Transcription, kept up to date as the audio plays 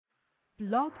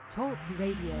Blog Talk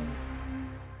Radio.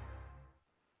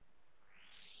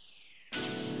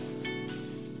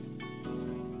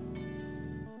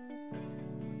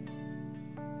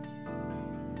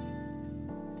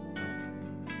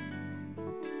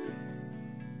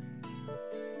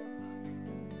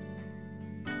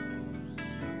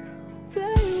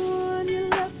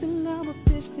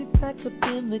 Back up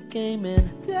in the game,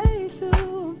 and day two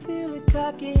I'm feeling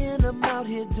cocky and I'm out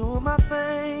here doing my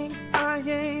thing. I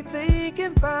ain't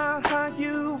thinking about how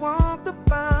you walked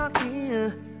about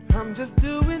here. I'm just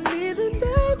doing me the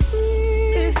day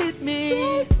three. It hit me,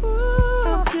 day four,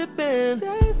 I'm tripping,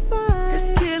 day five,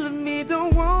 it's killing me,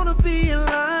 don't wanna be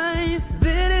alive.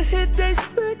 Then it hit day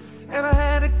 6 and I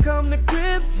had to come to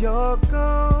grips, you're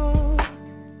gone.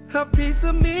 A piece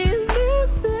of me is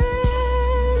missing.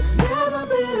 Never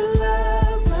been in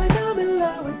love like I'm in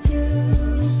love with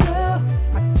you, girl.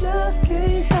 I just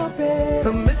can't help it.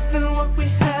 I'm missing what we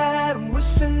had. I'm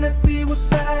wishing that we were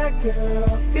back,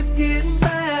 girl. It's getting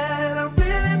bad. I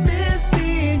really miss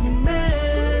being your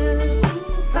man.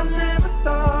 I never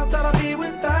thought that I'd be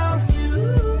without you.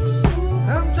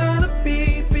 I'm trying to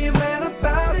be your man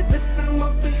about it. Missing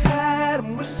what we had.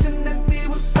 I'm wishing that we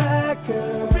were back,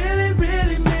 girl. Really,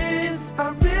 really miss. I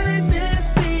really miss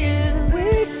being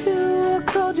with you.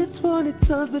 I called you 20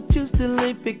 times, but you still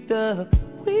ain't picked up.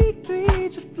 Week 3,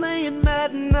 just playing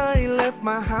Madden. I ain't left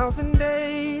my house in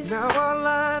days. Now all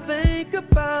I think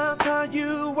about how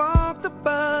you walked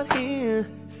about here.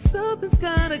 Something's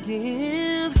gotta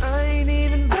give. I ain't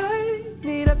even babe.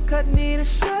 Need a cut, need a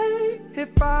shave.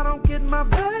 If I don't get my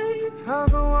babe, I'll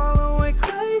go all the way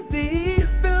crazy.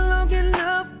 It's been long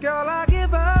enough, girl, I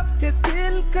give up. It's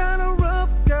getting kinda rough,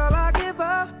 girl, I give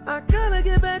up. I gotta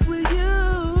get back with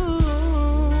you.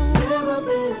 Never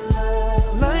been in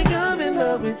love like I'm in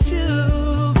love with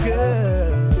you,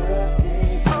 girl.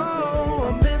 Oh,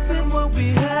 I'm missing what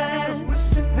we had.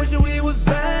 Wishing we was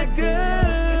back,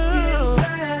 girl.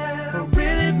 I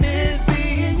really miss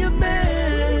being your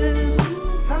man.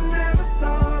 I never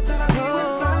thought that I'd be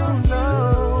without you.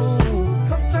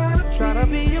 I'm trying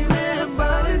to be your man,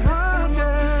 but it's hard,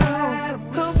 girl.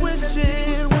 I'm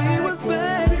wishing we was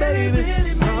back, baby.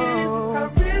 Oh, I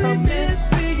really miss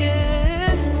being.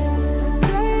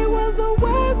 Today was the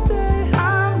worst day,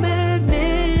 I'm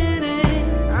admitting.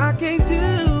 I can't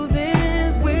do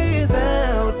this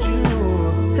without you.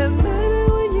 And maybe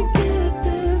when you get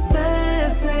this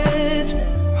message,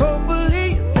 hopefully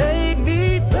you take me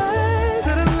back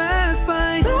to the last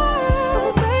fight.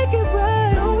 I'll make it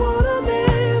right. Don't wanna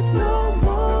miss no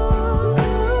more,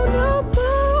 no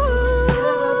more.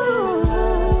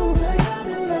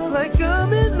 Like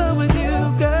I'm in love with you,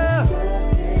 girl.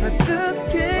 I just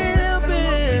can't help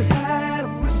it.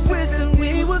 Wishing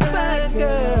we was back,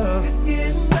 girl. It's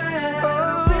getting bad. Oh,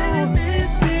 I miss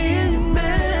being your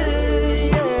man.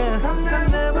 Yeah, I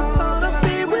never thought I'd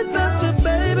be without you,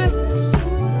 baby.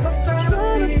 I'm trying to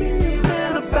be your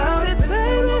man about it,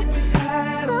 baby.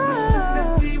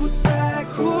 We was back.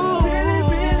 Ooh,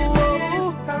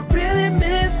 I really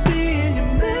miss being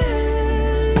your man.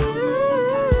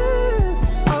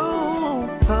 Oh,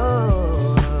 oh.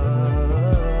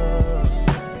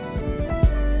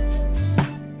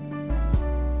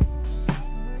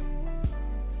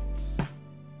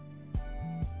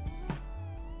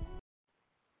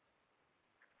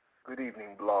 Good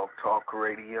evening, Blog Talk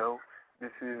Radio.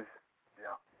 This is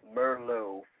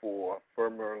Merlot for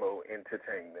Merlot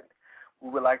Entertainment. We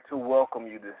would like to welcome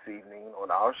you this evening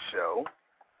on our show.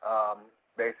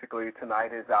 Basically,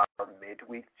 tonight is our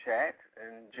midweek chat,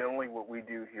 and generally what we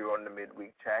do here on the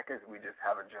midweek chat is we just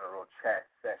have a general chat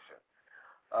session.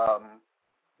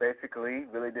 Basically,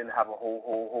 really didn't have a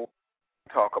whole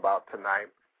talk about tonight,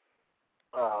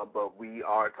 but we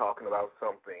are talking about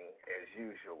something as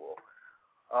usual.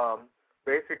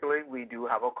 Basically, we do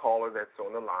have a caller that's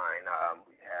on the line.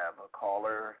 We have a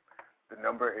caller. The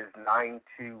number is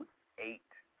 9282.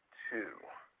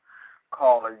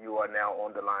 Caller, you are now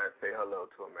on the line. Say hello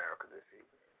to America this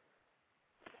evening.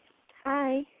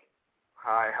 Hi.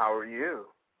 Hi, how are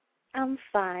you? I'm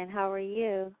fine. How are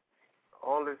you?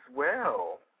 All is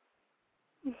well.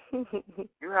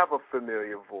 You have a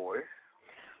familiar voice.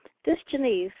 This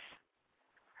Janice.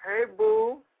 Hey,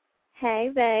 boo. Hey,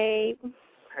 babe.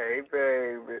 Hey,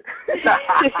 baby.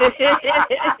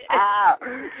 How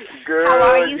Girl,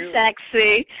 are you,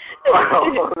 sexy?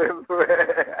 Oh,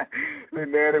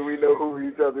 now that we know who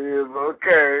each other is,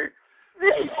 okay.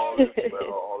 All is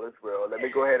well, all is well. Let me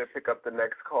go ahead and pick up the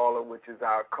next caller, which is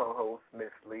our co-host,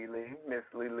 Miss Lily. Miss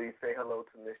Lily, say hello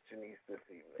to Miss Janice this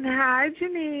evening. Hi,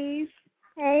 Janice.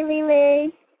 Hey,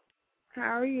 Lily.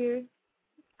 How are you?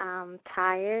 I'm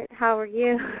tired. How are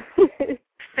you?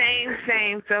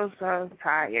 Same. So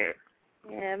tired.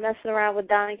 Yeah, messing around with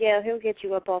Danielle, he'll get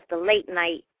you up off the late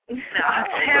night.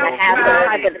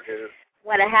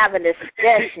 Want to have a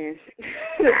discussion.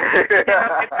 Tell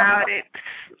me about it.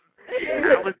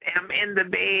 I'm in the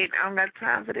bed. I don't got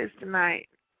time for this tonight.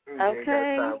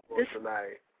 Okay.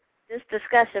 This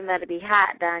discussion better be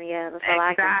hot, Danielle. That's all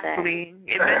I can say. Exactly.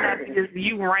 It better not be just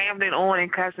you rambling on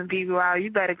and cussing people out.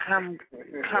 You better come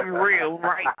real,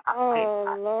 right?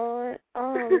 Oh,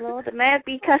 Lord. The man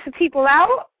be cussing people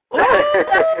out?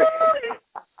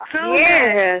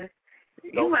 Yeah.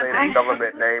 Don't say the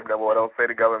government name no more. Don't say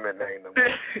the government name no more.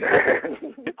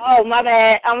 Oh, my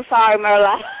bad. I'm sorry,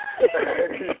 Merla.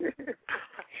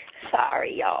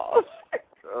 Sorry, y'all.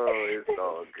 Oh, it's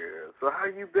all good. So how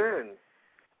you been?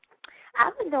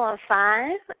 I've been doing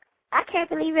fine. I can't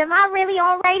believe it. Am I really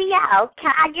on radio?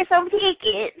 Can I get some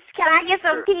tickets?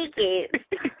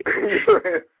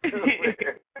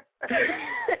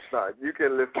 No, you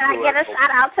can listen Can I get a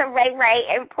shout out to Ray Ray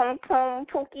and Pum Pum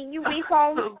Pookie? You be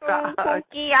home soon,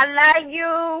 Pookie. I love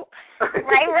you.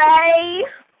 Ray Ray.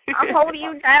 I'm holding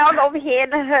you down over here in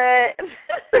the hood.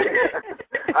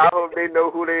 I hope they know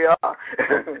who they are.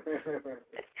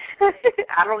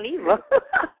 I don't either.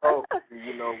 Oh,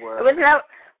 you know what? Isn't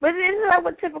that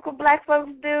what typical black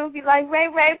folks do? Be like, Ray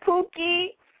Ray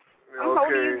Pookie. I'm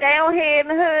holding you down here in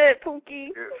the hood,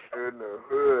 Pookie. In the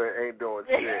hood, ain't doing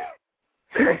shit.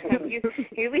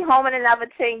 You'll be home in another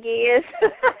 10 years.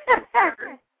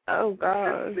 Oh,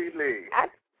 God.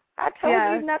 I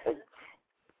told you nothing.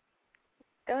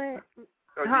 Go ahead.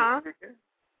 Huh?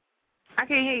 I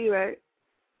can't hear you, right?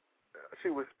 She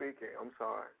was speaking. I'm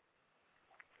sorry.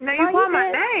 No, you called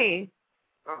my name.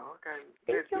 Oh, okay.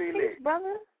 Speak your piece,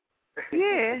 brother.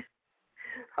 Yeah.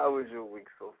 How was your week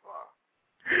so far?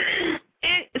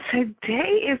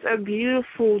 Today is a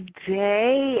beautiful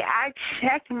day. I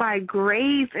checked my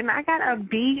grades, and I got a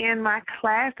B in my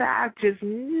class that I just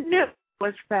knew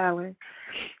was failing.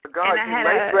 God, you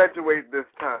might graduate this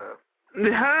time.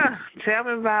 Tell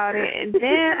me about it. And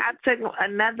then I took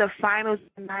another finals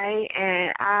tonight,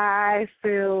 and I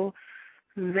feel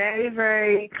very,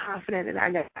 very confident that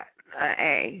I got an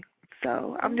A.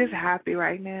 So I'm just happy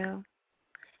right now.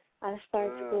 I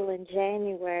start school in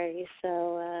January,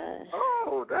 so...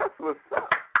 Oh, that's what's up.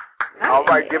 All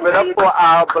right, give it up for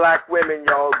our black women,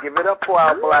 y'all. Give it up for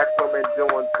our black women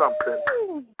doing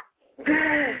something.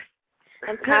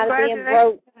 I'm tired of being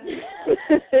broke.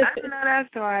 I know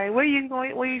that's right. Where you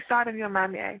starting, if you don't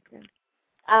mind me asking?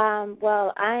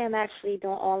 Well, I am actually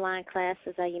doing online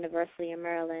classes at University of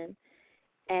Maryland,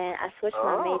 and I switched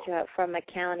my major up from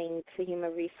accounting to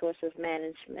human resources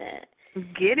management.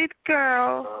 Get it,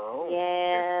 girl. Oh.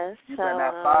 Yeah. You so, better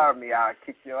not fire me. I'll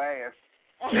kick your ass.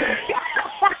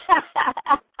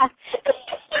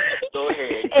 Go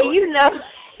ahead. And you know,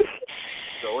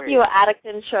 Go ahead. you are out of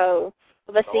control.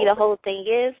 But see, the whole thing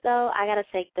is, though, I got to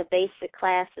take the basic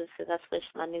classes because I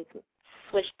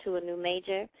switched to a new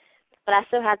major. But I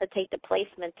still have to take the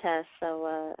placement test,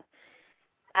 so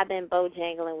I've been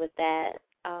bojangling with that.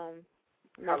 How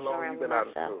long have you been out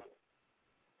of school?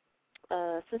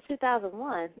 Since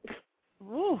 2001.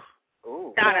 Ooh.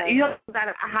 You got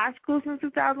a high school since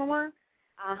 2001?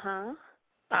 Uh-huh.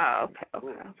 Oh,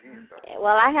 okay.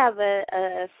 Well, I have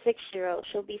a 6-year-old.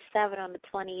 She'll be 7 on the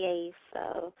 28th,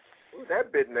 so... Ooh,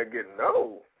 that bitch not getting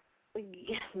old.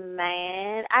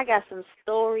 Man, I got some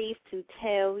stories to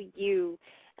tell you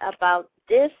about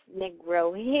this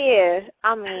Negro here.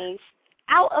 I mean,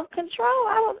 out of control.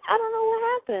 I don't know what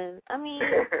happened. I mean,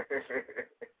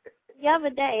 the other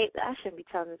day, I shouldn't be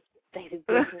telling this baby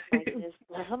business like this,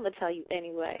 but I'm going to tell you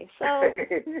anyway. So,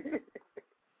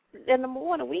 in the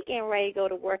morning, we getting ready to go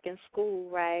to work and school,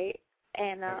 right?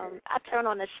 And I turn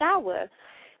on the shower,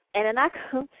 and then I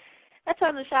turn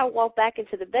on the shower, walk back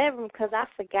into the bedroom because I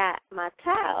forgot my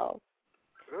towel.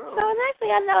 Oh. So next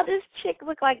thing I know, this chick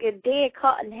looked like a dead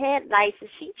caught in headlights, and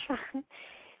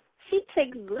she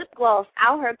takes lip gloss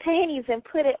out her panties and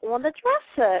put it on the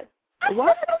dresser.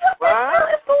 What the hell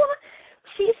is going on?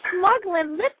 She's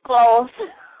smuggling lip gloss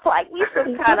like we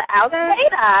some kind of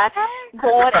Al-Qaeda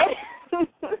going in.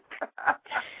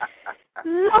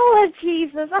 Lord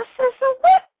Jesus. I said, so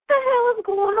what the hell is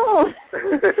going on?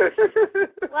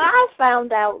 Well, I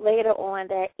found out later on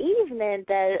that evening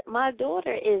that my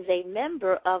daughter is a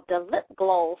member of the lip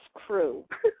gloss crew.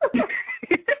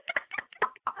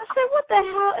 I said, what the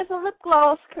hell is a lip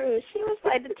gloss crew? She was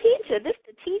like, the teacher.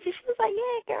 She was like,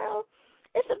 yeah, girl,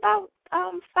 it's about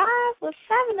 5 or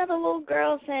 7 of the little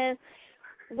girls, and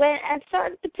when at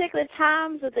certain particular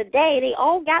times of the day, they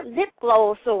all got lip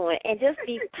gloss on and just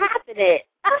be popping it.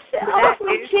 I said, oh,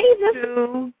 Jesus.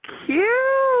 Too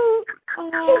cute. She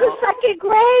was second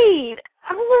grade.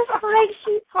 I was like,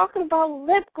 she's talking about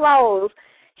lip gloss.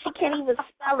 She can't even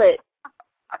spell it.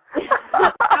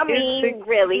 I mean,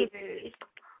 really.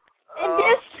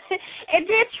 And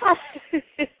then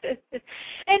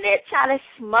try to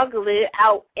smuggle it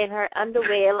out in her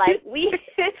underwear like we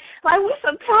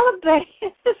some Taliban.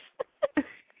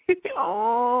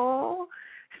 Oh,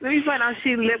 let me find out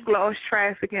she lip gloss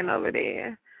trafficking over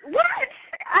there. What?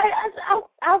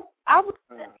 I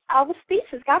was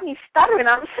speechless. Got me stuttering.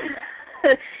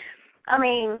 I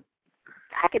mean,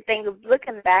 I could think of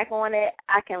looking back on it.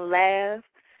 I can laugh,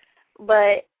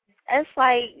 but it's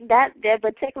like that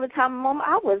particular time moment,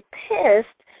 I was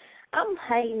pissed. I'm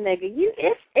like, nigga,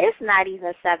 it's not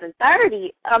even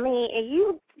 7:30. I mean, and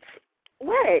you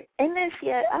what? And then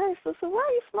I said, so why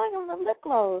are you smuggling the lip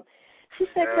gloss? She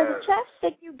said, because the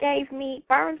chapstick you gave me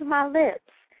burns my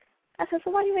lips. I said,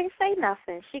 so why you ain't say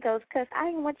nothing? She goes, because I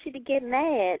didn't want you to get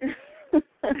mad.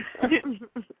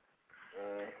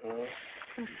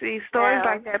 See, stories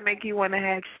like that make you want to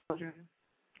have children.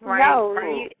 Right? No.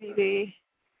 Right?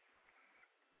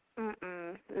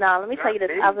 No, let me tell you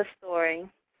this other story.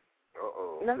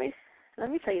 Uh-oh. Let me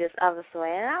tell you this other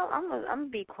story, and I'm gonna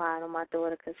be quiet on my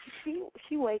daughter because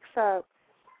she wakes up.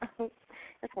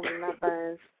 That's gonna be my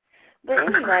buzz. But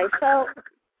anyway,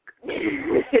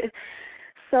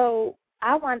 so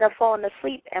I wound up falling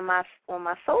asleep on my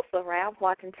sofa. Right, I was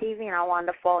watching TV and I wound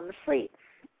up falling asleep.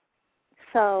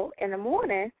 So in the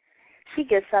morning, she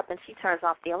gets up and she turns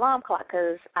off the alarm clock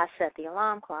because I set the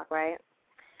alarm clock, right?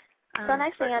 So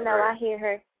next thing I know, I hear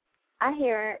her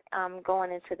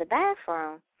going into the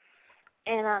bathroom,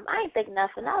 and I ain't think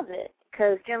nothing of it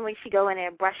because generally she go in there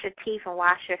and brush her teeth and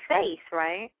wash her face,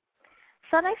 right?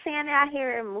 So next thing I know, I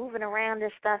hear her moving around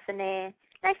and stuff in there.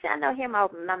 Next thing I know, I hear my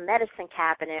medicine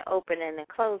cabinet opening and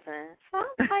closing. So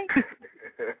I'm like,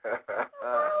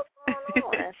 what's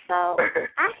going on? So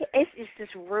it's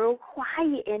just real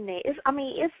quiet in there. You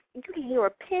can hear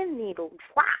a pin needle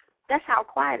flop. That's how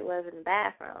quiet it was in the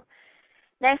bathroom.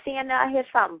 Next thing I know, I hear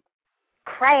something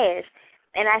crash,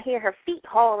 and I hear her feet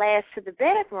haul ass to the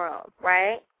bedroom,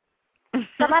 right?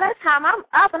 So by the time I'm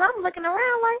up and I'm looking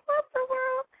around like, what the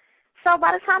world? So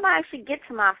by the time I actually get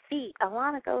to my feet,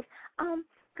 Alana goes,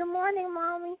 good morning,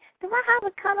 Mommy. Do I have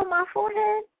a cut on my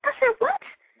forehead? I said, what?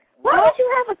 Why would you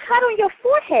have a cut on your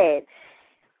forehead?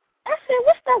 I said,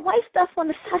 what's that white stuff on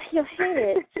the side of your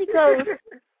head? She goes,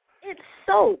 it's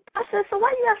soap. I said, so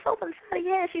why you have soap on the side of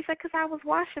your head? She said, because I was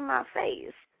washing my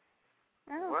face.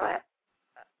 I was what? like,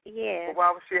 yeah. Well,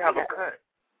 why would she have a cut?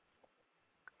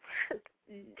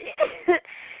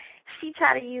 She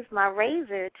tried to use my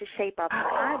razor to shape up her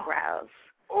eyebrows.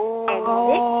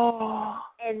 Oh.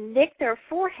 And nicked her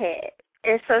forehead.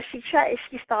 And so she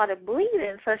started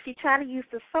bleeding. So she tried to use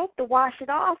the soap to wash it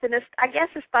off, and I guess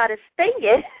it started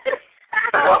stinging.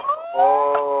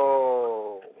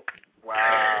 Oh.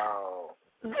 Wow.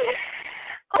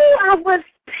 I was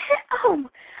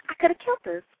I could have killed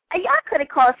this. Y'all could have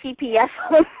called CPS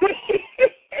on me.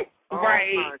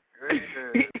 Right. Oh, my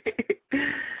goodness.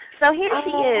 So here she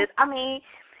is. I mean,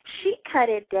 she cut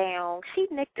it down. She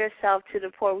nicked herself to the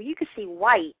point where you could see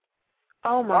white.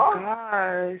 Oh, my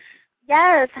gosh.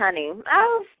 Yes, honey. I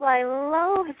was like,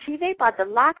 Lord, gee, they about to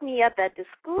lock me up at the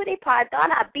school. They probably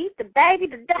thought I beat the baby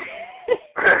to death.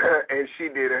 And she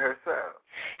did it herself.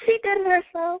 She did it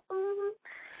herself. Mm-hmm.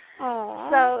 Oh,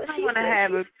 so I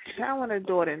want a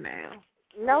daughter now.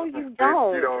 No, you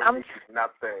don't. You don't need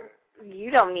nothing. You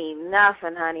don't need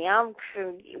nothing, honey.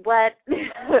 What?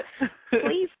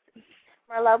 Please,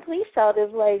 Marlo, please tell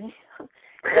this lady.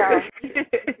 No,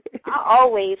 I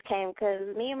always came,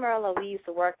 because me and Marlo, we used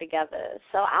to work together.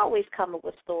 So I always come up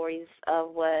with stories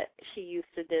of what she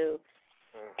used to do.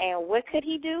 And what could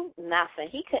he do? Nothing.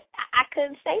 I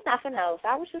couldn't say nothing else.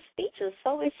 I was just speechless.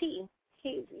 So is he.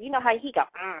 You know how he go,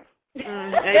 Like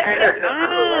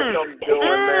I'm doing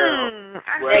now.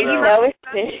 Well, you know it.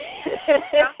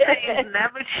 Some things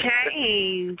never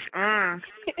change. I'm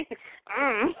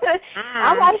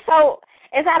like, so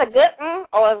is that a good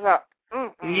or is it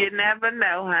You never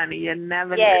know, honey. You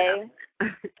never know.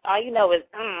 All you know is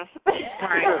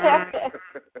Right.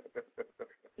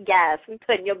 Yes, we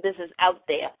putting your business out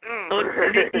there.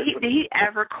 Did he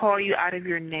ever call you out of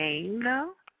your name,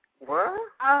 though? What?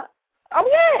 Oh,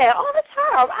 yeah, all the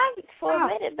time. For a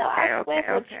minute, though, I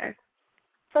swear. Okay.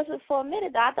 For a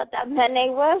minute, though, I thought that my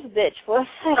name was bitch for a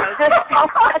second.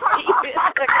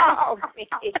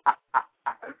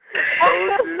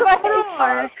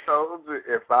 I told you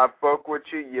If I fuck with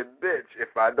you, you bitch.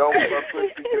 If I don't fuck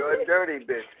with you, you're a dirty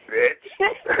bitch.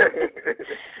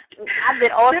 I've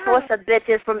been all sorts of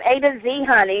bitches from A to Z,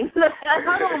 honey.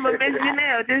 Hold on, but Miss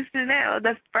Janelle,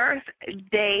 the first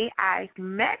day I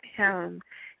met him,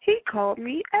 he called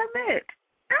me a bitch.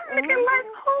 I'm looking like,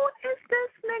 who is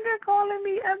this nigga calling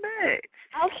me a bitch?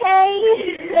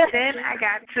 Okay. Then I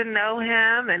got to know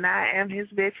him, and I am his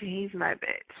bitch, and he's my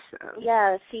bitch. So.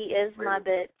 Yes, he is my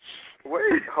bitch.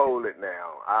 Wait, hold it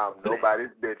now. I'm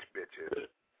nobody's bitches.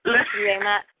 You ain't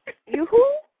my... You who?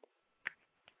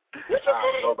 What you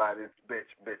I'm say? nobody's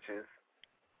bitches.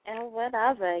 And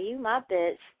whatever, you my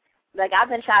bitch. Like, I've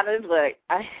been trying to, look,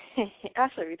 I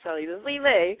should be telling you this. Leave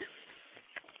me.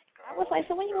 I was like,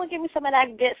 so when you want to give me some of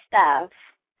that good stuff?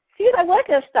 He was like, what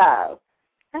good stuff?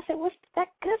 I said, what's that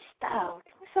good stuff?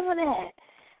 Give me some of that.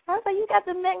 I was like, you got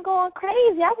the men going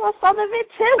crazy. I want some of it,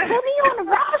 too. Put me on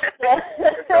the roster.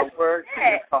 Don't worry,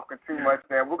 you're talking too much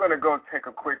now. We're going to go take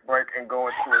a quick break and go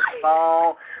into a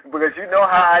song, because you know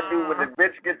how I do when the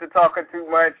bitch gets to talking too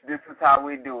much. This is how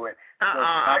we do it.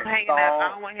 I'm hanging up. I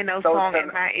don't want to hear no song in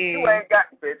my ear. You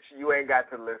ain't got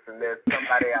to listen. There's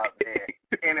somebody out there.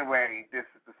 Anyway, this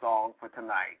is the song for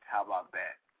tonight. How about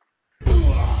that?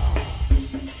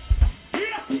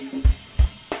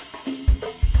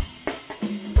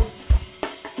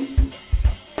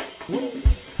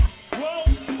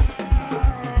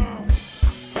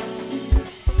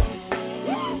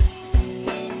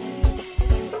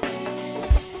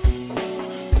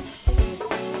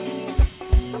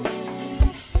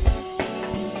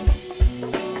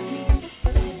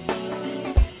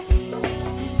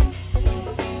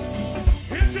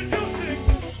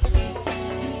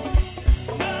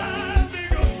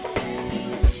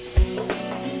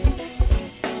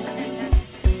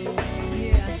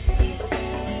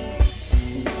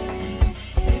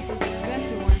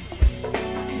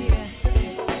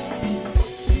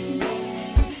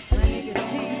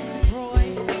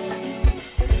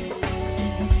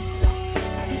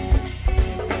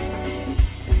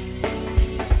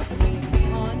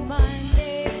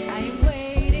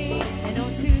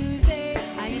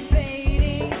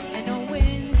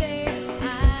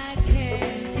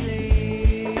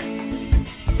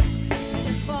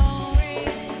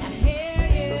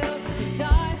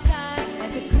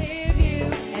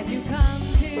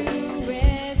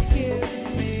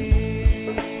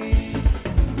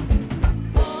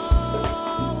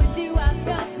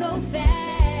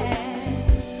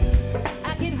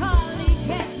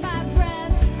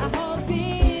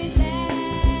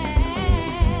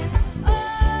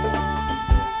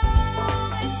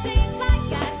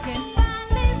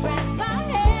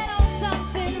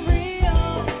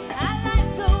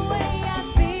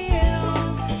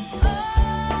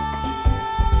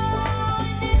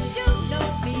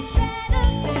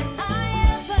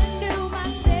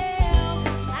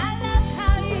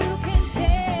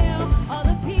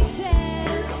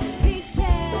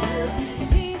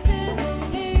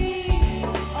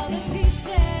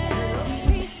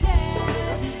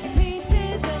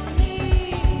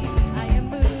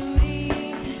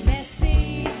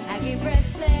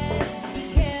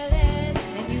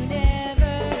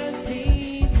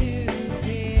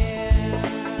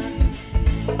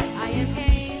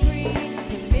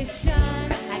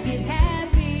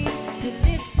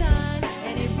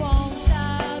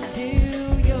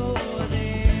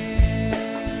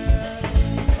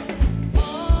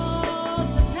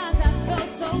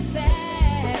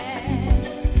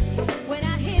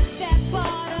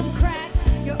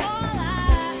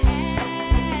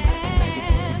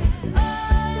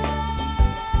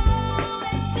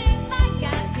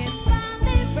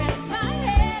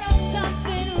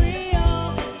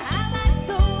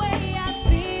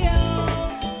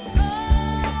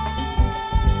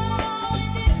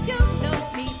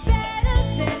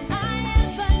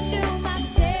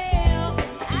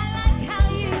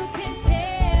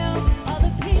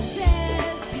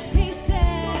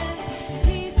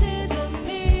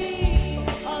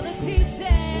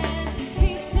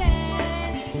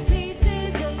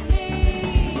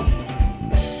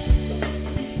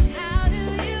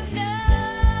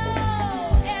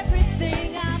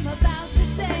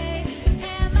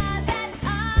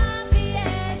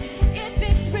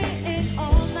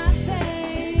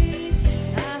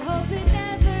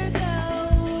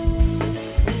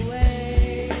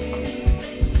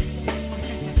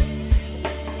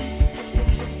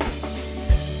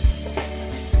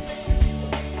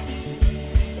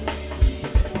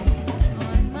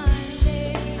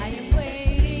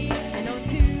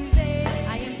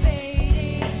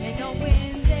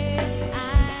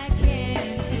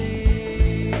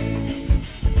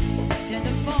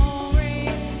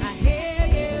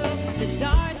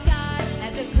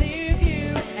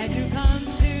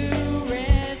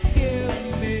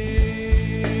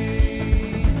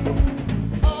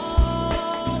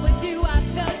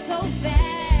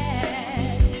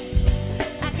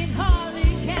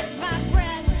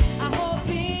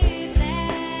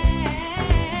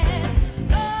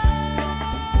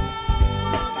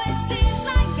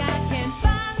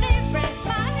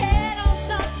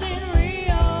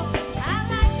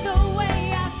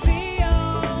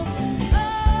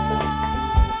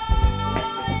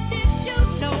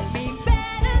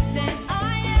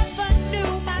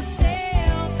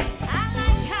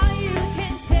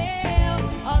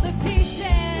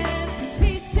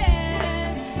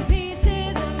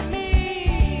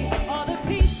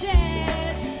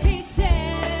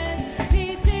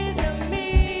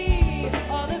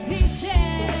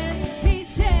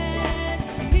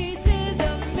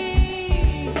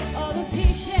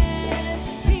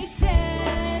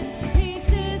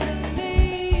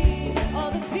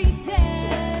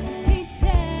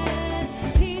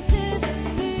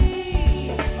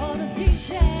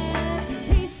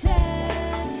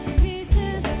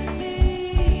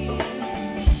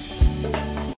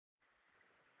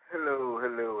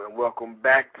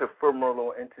 back to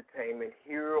Firmerlo Entertainment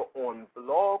here on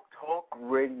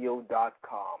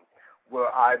blogtalkradio.com,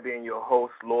 where I, being your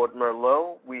host, Lord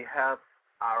Merlot, we have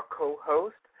our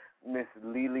co-host, Miss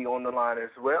Lily, on the line as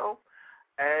well,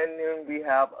 and then we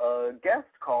have a guest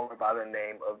caller by the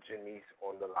name of Janice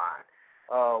on the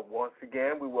line. Once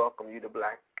again, we welcome you to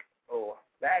back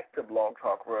to Blog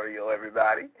Talk Radio,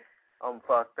 everybody. I'm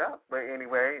fucked up, but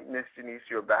anyway, Miss Janice,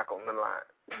 you're back on the line.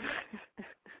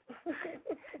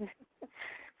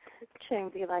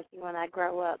 Shouldn't be like you when I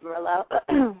grow up, Merlot.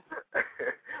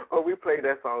 Well, we played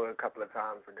that song a couple of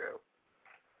times ago.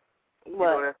 What? You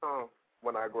know that song,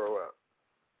 When I Grow Up?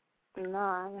 No,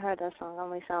 I haven't heard that song.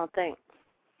 Only I don't think.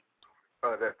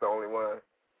 Oh, that's the only one.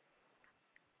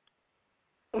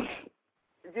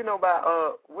 You know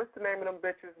about, what's the name of them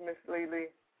bitches, Miss Lily?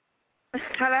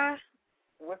 Hello?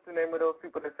 What's the name of those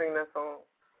people that sing that song?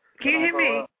 Can you hear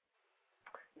me?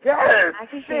 Yes. I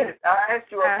can hear. I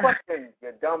asked you a question,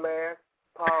 you dumbass,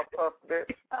 Powerpuff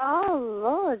bitch. Oh,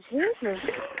 Lord Jesus.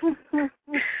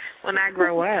 When I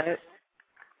grow up.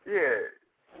 Yeah.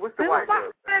 What's the white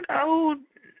girl? That old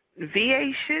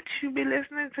VA shit you be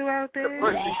listening to out there? The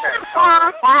Pussycat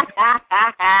song.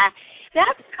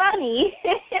 That's funny.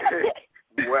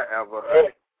 Whatever.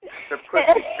 The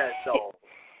Pussycat song.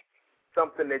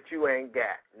 Something that you ain't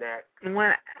got, Nat.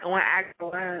 When I grow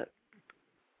up.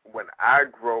 When I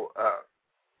grow up.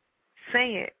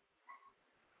 Sing it.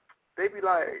 They be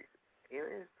like,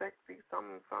 it's sexy,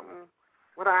 something.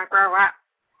 When I grow up.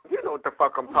 You know what the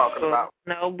fuck I'm talking about.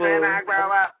 No, boo. When I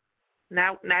grow up.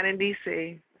 Not in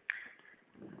D.C.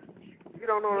 You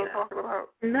don't know what I'm talking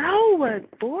about? No,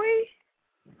 boy.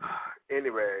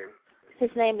 Anyway.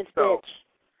 His name is Bitch.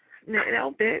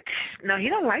 No, bitch. No, he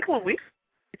don't like when we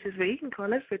bitches, but he can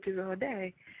call us bitches all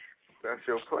day. That's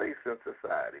your place in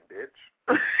society, bitch.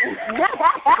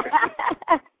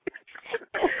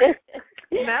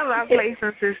 Not my place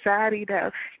in society,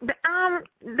 though.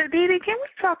 Didi, can we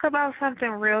talk about something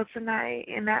real tonight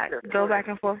and not go back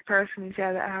and forth cursing each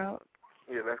other out?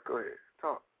 Yeah, let's go ahead.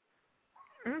 Talk.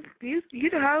 You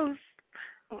the host.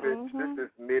 Bitch, this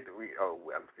is midweek. Oh,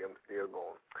 I'm still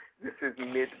going. This is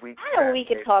midweek. I know we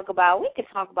could talk about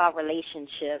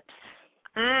relationships.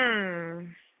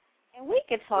 And we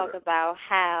could talk about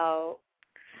how...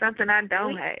 Something I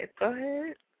don't have. Go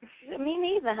ahead. Me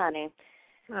neither, honey.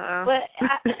 Uh-oh. But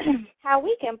how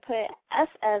we can put us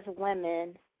as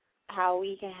women, how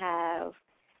we can have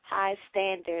high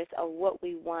standards of what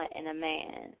we want in a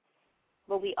man,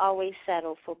 but we always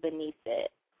settle for beneath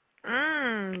it.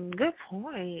 Good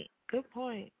point. Good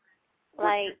point.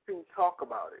 Like, talk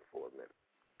about it for a minute.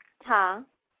 Huh?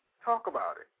 Talk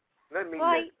about it. Let me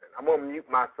listen. I'm going to mute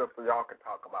myself so y'all can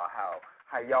talk about how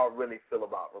y'all really feel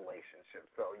about relationships.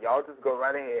 So y'all just go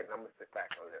right ahead, and I'm going to sit back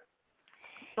on this.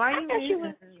 Why you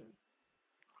leaving?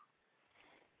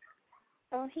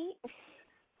 Oh,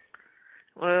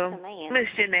 Well, Miss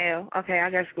Janelle. Okay, I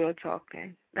guess we'll talk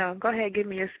then. No, go ahead, give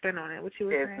me your spin on it. What you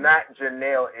were saying? It's not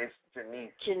Janelle, it's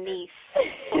Janice. Janice.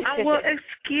 Well,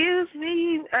 excuse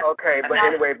me. Okay, but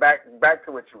anyway, back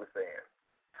to what you were saying.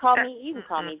 You can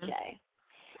call me Jay.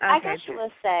 Okay. I guess you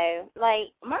would say,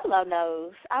 like, Marlo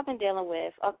knows, I've been dealing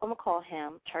with, I'm going to call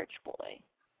him Church Boy.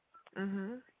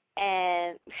 Mm-hmm.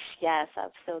 And, yes,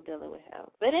 I'm still dealing with him.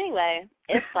 But anyway,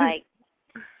 it's like,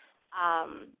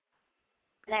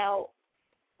 now,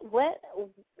 what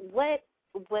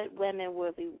women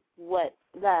really,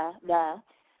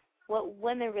 what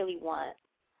women really want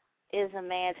is a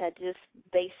man to just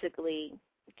basically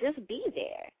just be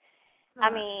there. I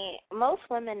mean, most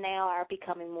women now are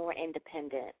becoming more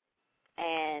independent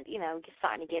and,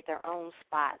 starting to get their own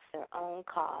spots, their own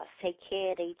cars, take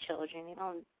care of their children. They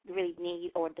don't really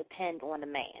need or depend on a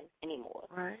man anymore.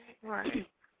 Right.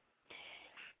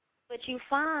 But you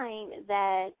find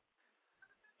that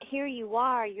here you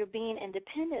are, you're being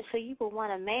independent, so you would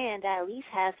want a man that at least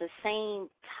has the same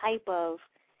type of,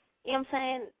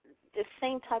 the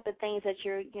same type of things that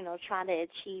you're, trying to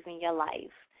achieve in your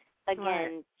life.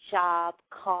 Again, job,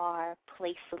 car,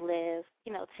 place to live,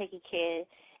 taking care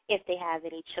if they have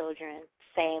any children,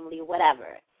 family,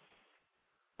 whatever.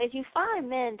 But you find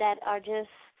men that are just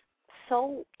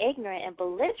so ignorant and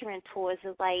belligerent towards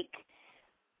it, like,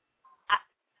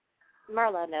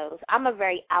 Merla knows, I'm a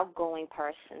very outgoing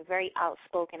person, very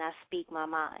outspoken. I speak my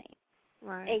mind.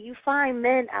 Right. And you find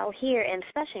men out here, and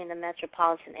especially in the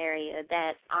metropolitan area,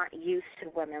 that aren't used to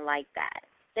women like that.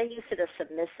 They're used to the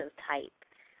submissive type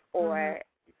or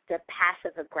the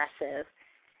passive-aggressive.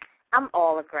 I'm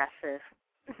all aggressive.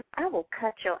 I will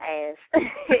cut your ass.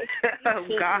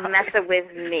 Keep messing with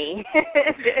me.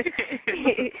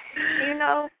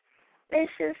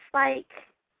 It's just like,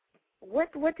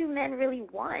 what do men really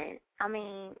want? I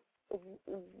mean,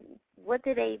 what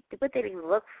do they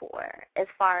look for as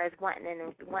far as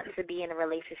wanting to be in a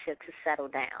relationship to settle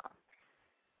down?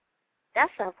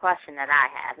 That's a question that I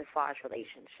have as far as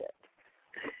relationships.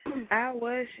 I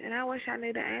wish I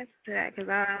knew the answer to that, because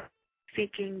I'm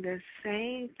seeking the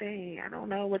same thing. I don't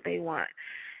know what they want.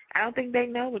 I don't think they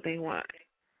know what they want.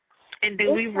 And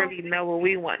do we really know what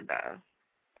we want, though?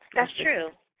 That's true.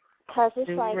 Because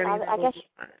it's like,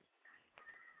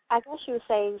 I guess you would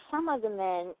say some of the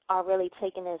men are really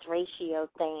taking this ratio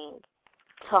thing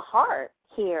to heart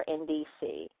here in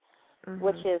D.C.,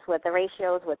 which is what the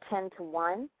ratio is, 10 to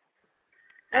 1.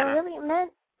 And really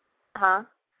meant, huh?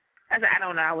 I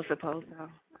don't know. I was supposed to.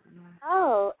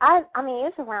 Oh, I mean,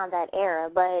 it's around that era,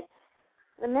 but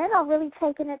the men are really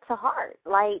taking it to heart.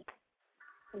 Like,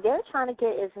 they're trying to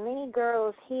get as many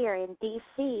girls here in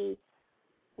D.C.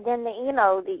 than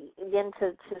than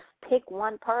to pick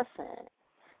one person.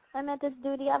 I met this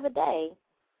dude the other day.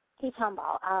 He talking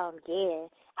about, yeah,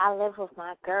 I live with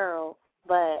my girl,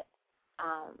 but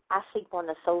I sleep on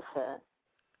the sofa.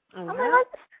 I'm like,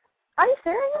 are you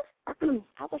serious?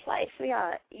 I was like,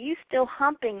 sweetheart, you still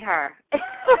humping her.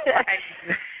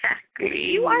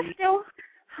 Exactly. You are still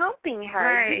humping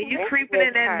her. Right. You creeping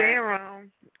in that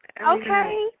bedroom.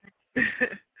 Okay.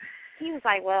 He was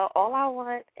like, well, all I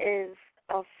want is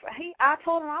I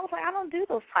told him, I was like, I don't do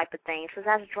those type of things because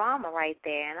that's drama right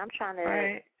there, and I'm trying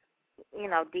to,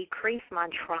 decrease my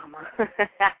drama.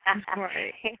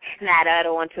 Right. Not add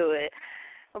on to it.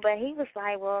 But he was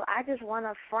like, well, I just want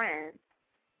a friend.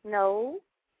 No,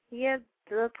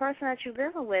 the person that you're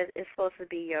living with is supposed to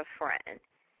be your friend.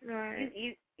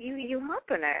 Right. You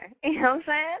humping her. You know what I'm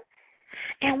saying?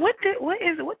 And what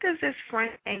does this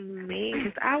friend thing mean?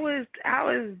 Because I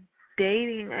was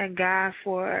dating a guy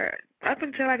for up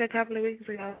until like a couple of weeks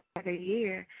ago, like a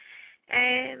year.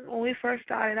 And when we first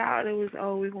started out, it was,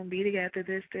 we're gonna be together,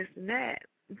 this, and that.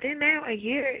 Then now a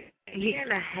year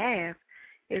and a half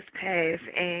is passed,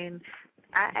 and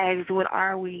I asked, what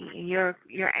are we? And your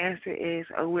answer is,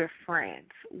 we're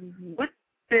friends. What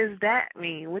does that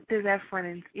mean? What does that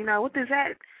friend, what does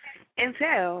that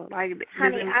entail? Like,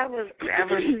 honey, I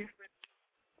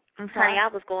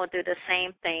was going through the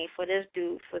same thing for this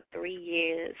dude for 3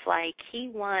 years. Like, they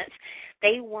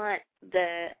want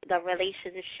the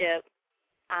relationship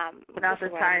without the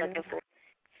title.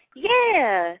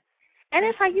 Yeah. And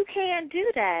it's like, you can't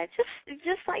do that.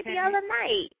 Just like the other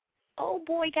night. Old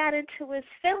boy got into his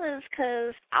feelings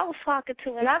because I was talking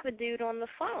to another dude on the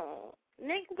phone.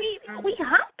 Nick, we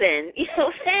humping. You know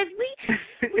what I'm saying?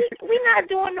 We not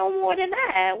doing no more than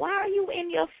that. Why are you in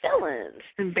your feelings?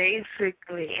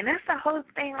 Basically. And that's the whole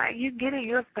thing. Like, you get in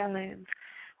your feelings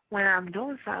when I'm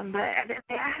doing something, but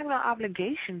I have no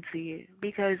obligation to you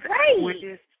because we're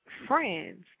just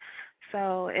friends.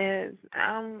 So if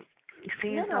I'm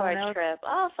seeing someone else, trip.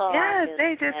 Also,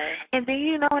 they just, and then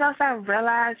you know what else I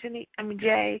realized,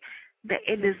 Jay, that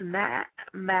it does not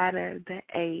matter the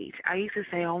age. I used to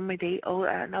say, I'm going to date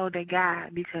an older guy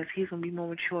because he's going to be more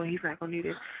mature. He's not going to do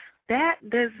this. That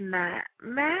does not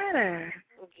matter.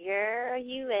 Girl,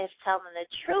 you is telling the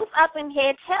truth up in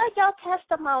here. Tell your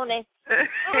testimony.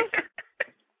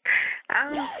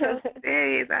 I'm so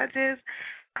serious.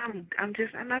 I'm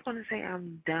not going to say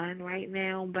I'm done right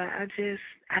now, but I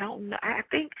don't know. I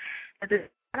think I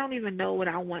don't even know what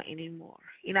I want anymore.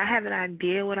 I have an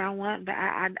idea what I want, but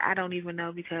I don't even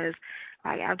know because,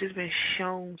 like, I've just been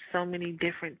shown so many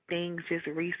different things just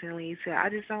recently. So I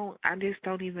just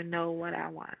don't even know what I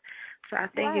want. So I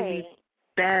think it'd be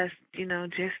best,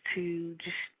 just to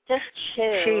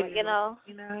chill,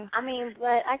 I mean,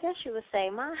 but I guess you would say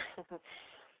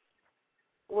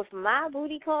with my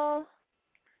booty call,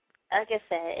 like I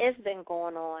said, it's been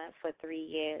going on for 3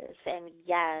 years, and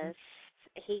yes,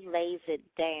 he lays it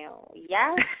down.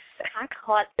 Yes, I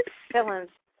caught feelings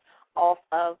off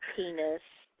of penis.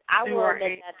 I will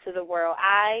admit that to the world.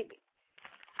 I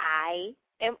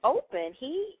am open.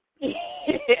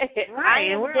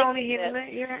 Right, we're only here.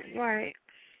 You're right.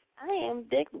 I am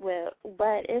dick whipped,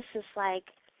 but it's just like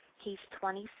he's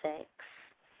 26,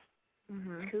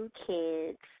 2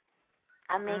 kids.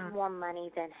 I make more money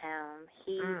than him.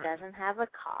 He doesn't have a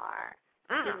car.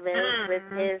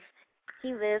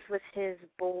 He lives with his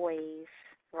boys,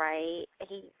 right?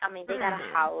 They got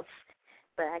a house,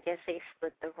 but I guess they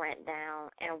split the rent down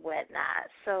and whatnot.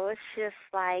 So it's just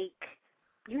like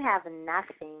you have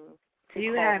nothing to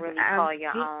call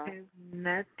your own.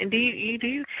 Nothing. And do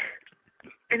you?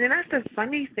 And then that's the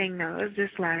funny thing, though. It's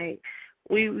just like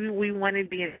we want to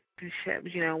be in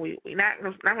relationships. I'm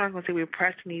not gonna say we're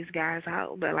pressing these guys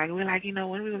out, but like we're like, when are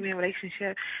we gonna be in a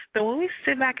relationship? But when we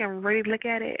sit back and really look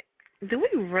at it, do we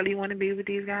really want to be with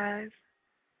these guys?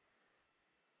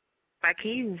 Like,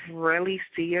 can you really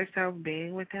see yourself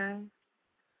being with them?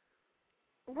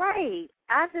 Right.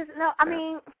 I just no. I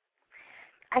mean,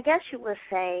 I guess you would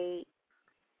say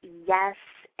yes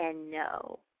and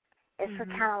no. It's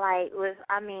kind of like with.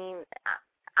 I mean,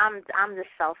 I'm the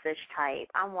selfish type.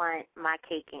 I want my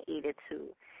cake and eat it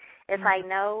too. It's like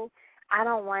no, I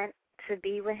don't want to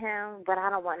be with him, but I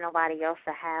don't want nobody else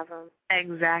to have him.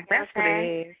 Exactly. That's what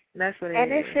it is. That's what it is.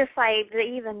 And it's just like the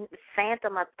even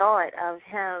phantom of thought of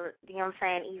him, you know what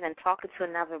I'm saying, even talking to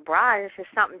another bride, it's just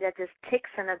something that just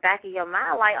ticks in the back of your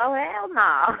mind like, oh, hell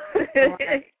no.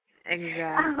 Right.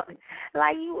 Exactly.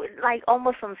 Like you, like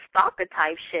almost some stalker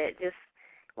type shit. Just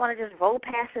want to just roll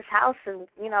past his house and,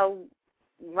 you know,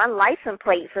 run license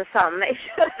plates or something.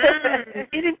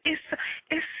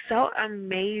 It's so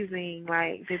amazing,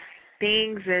 like the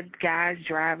things that guys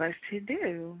drive us to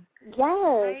do. Yes,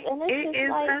 like, and it's it just is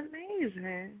like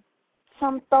amazing.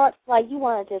 some thoughts like you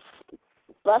want to just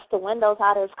bust the windows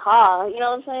out of his car. You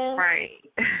know what I'm saying? Right.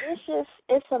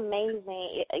 It's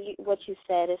amazing what you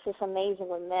said. It's just amazing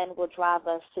what men will drive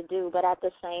us to do, but at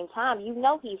the same time, you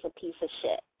know he's a piece of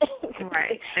shit.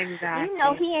 Right. Exactly. You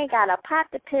know he ain't got a pot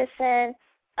to piss in,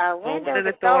 a window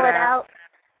to throw it out,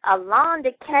 a lawn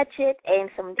to catch it, and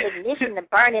some ignition to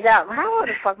burn it up. How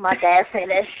the fuck my dad saying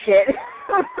that shit?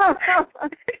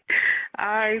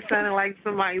 I sounded like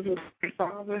somebody's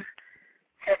father.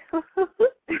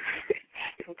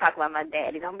 I'm talking about my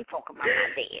daddy. Don't be talking about my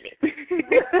daddy.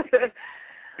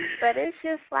 But it's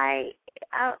just like,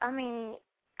 I mean,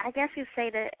 I guess you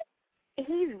say that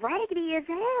he's raggedy as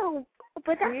hell.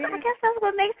 But that's, I guess that's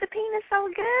what makes the penis so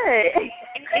good.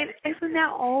 And isn't that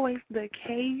always the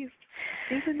case?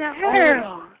 Isn't that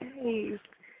always the case?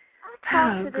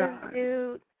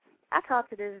 I talked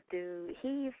to this dude.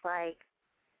 He's like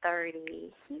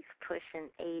 30. He's pushing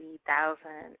 80,000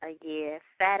 a year.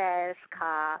 Fat ass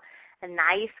car, a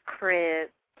nice crib.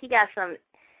 He got some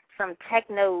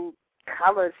techno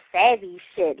color savvy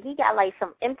shit. He got like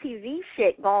some MTV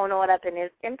shit going on up in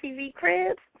his MTV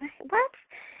cribs. What?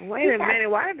 Wait a minute.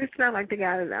 Why does it sound like the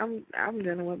guy that I'm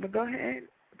dealing with? But go ahead.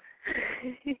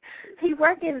 He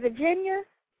work in Virginia.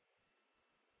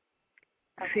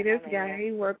 See, this guy,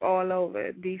 he work all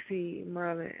over D.C.,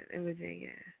 Maryland, and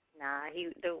Virginia. Nah, he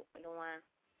the one.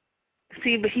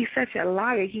 See, but he's such a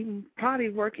liar. He probably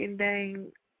working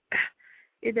dang.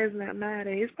 It does not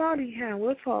matter. It's probably him.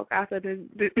 We'll talk after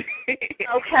the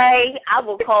Okay, I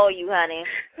will call you, honey.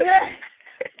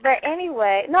 But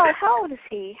anyway, no. How old is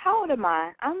he? How old am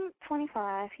I? I'm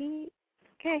 25. He's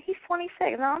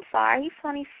 26. No, I'm sorry. He's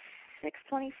 26,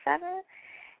 27.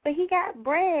 But he got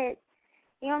bread.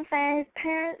 You know what I'm saying? His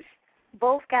parents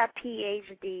both got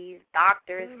PhDs,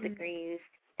 doctor's degrees.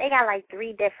 They got like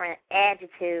 3 different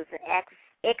adjectives and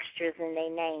extras in their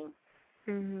name.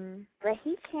 But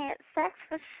he can't sex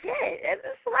for shit.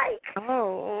 It's like,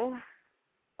 oh,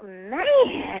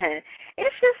 man.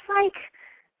 It's just like,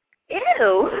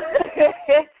 ew.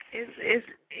 Is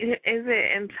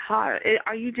it entire?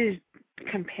 Are you just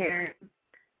comparing?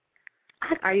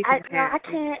 Are you comparing?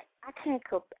 I can't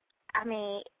I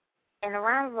mean, in a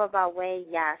roundabout way,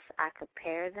 yes, I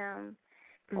compare them,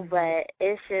 but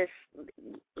it's just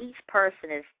each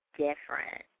person is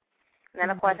different. And then,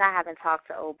 of course, I haven't talked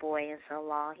to old boy in so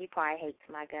long. He probably hates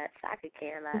my guts. I could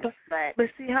care less. But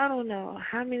see, I don't know.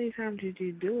 How many times did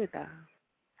you do it, though?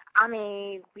 I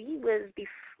mean,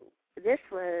 this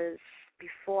was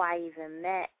before I even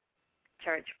met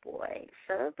Church Boy.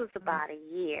 So it was about a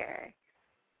year.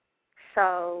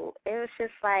 So it was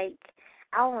just like,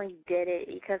 I only did it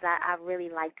because I really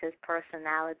liked his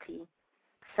personality.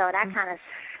 So that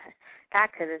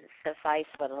could have sufficed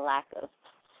for the lack of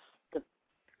the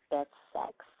best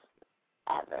sex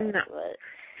ever. No. But,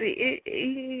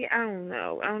 see, I don't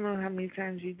know. I don't know how many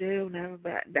times you did or whatever,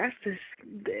 but that's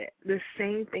the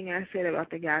same thing I said about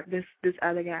the guy, this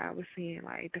other guy I was seeing.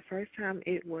 Like, the first time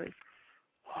it was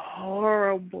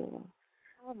horrible.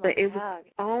 oh my but it God. was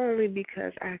only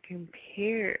because I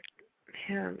compared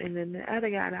him and then the other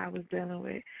guy that I was dealing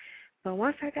with. But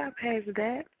once I got past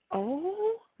that,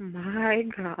 oh my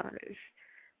gosh,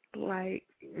 like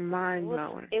mind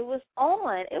blowing. It was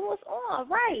on,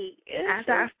 right?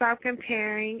 After I stopped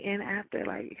comparing and after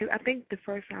because I think the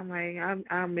first time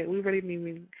I admit we really didn't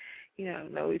even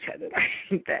know each other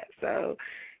like that. So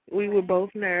we were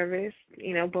both nervous,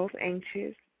 both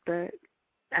anxious, but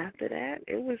after that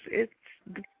it's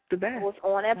the best. It was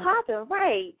on and popping,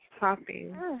 right?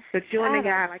 Popping. But you and the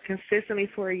guy, consistently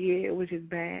for a year, it was just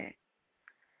bad.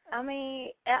 I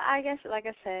mean, I guess, like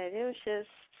I said, it was just,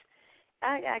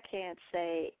 I can't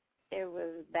say it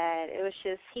was bad. It was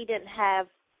just he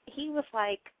he was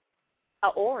like a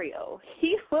Oreo.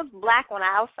 He was black on the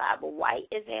outside, but white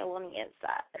as hell on the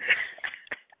inside.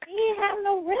 He didn't have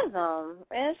no rhythm.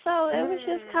 And so it was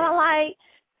just kind of like,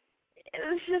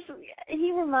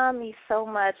 he reminded me so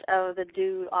much of the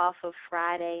dude off of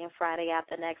Friday and Friday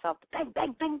After Next, off the bang,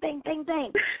 bang, bang, bang, bang,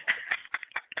 bang.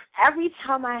 Every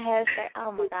time I had sex,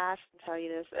 oh my gosh, I'll tell you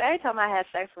this. Every time I had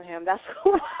sex with him, that's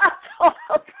who I thought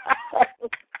about.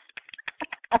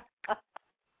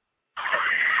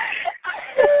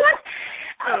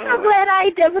 I'm so glad I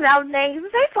ain't did without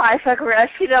names. They probably fuck around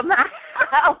shit up my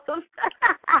house.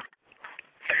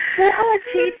 Oh,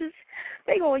 Jesus.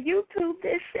 They gonna YouTube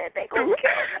this shit. They gonna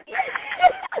kill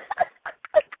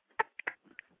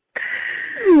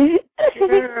me.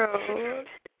 Girl.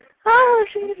 Oh,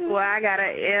 Jesus. Well, I got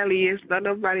an alias, but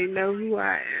nobody know who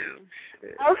I am.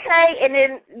 Shit. Okay, and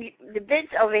then the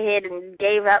bitch over here and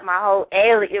gave up my whole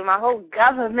alien, my whole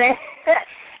government.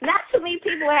 Not too many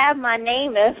people have my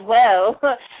name as well.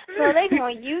 So they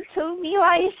gonna YouTube me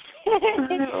like shit.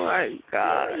 Oh, my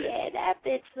God. Yeah, that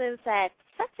bitch lives at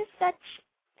such and such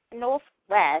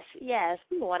Northwest. Yes,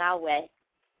 we going our way.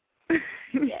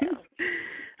 Yeah.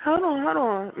 Hold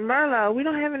on. Merlo, we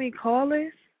don't have any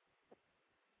callers?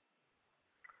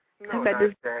 No, not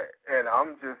that. And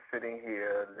I'm just sitting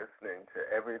here listening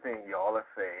to everything y'all are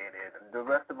saying, and the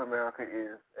rest of America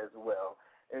is as well.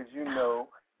 As you know,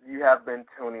 you have been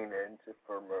tuning in to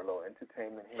For Merlo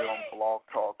Entertainment here on Blog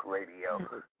Talk Radio.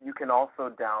 You can also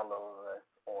download us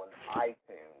on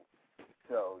iTunes.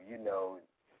 So, you know,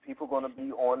 people going to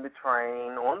be on the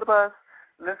train, on the bus,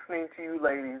 listening to you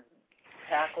ladies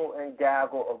cackle and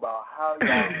gaggle about how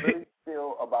y'all really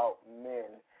feel about men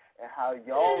and how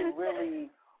y'all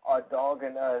really are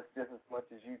dogging us just as much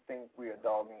as you think we are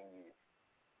dogging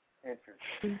you.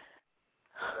 Interesting.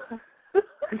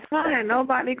 It's fine.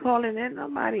 Nobody calling in.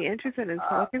 Nobody interested in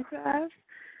talking to us.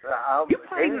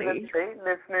 They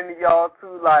listening to y'all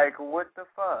too, like, what the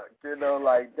fuck? You know,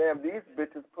 like, damn, these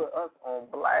bitches put us on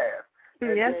blast.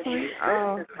 Yes, we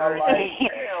are. Like,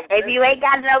 if you ain't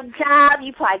got no job,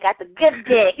 you probably got the good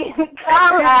dick.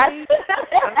 Call us.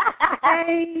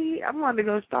 Hey, I'm going to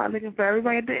go start looking for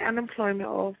everybody at the unemployment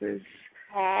office.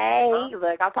 Hey,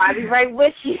 look, I'll probably be right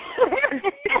with you.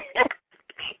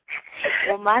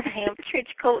 With my damn trench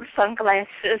coat and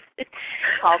sunglasses.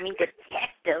 Call me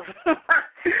detective.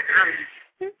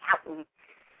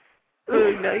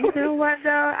 No, you know what, though?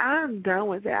 I'm done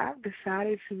with that. I've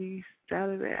decided to be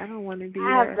celibate. I don't want to do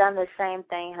that. I have done the same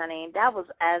thing, honey. That was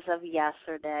as of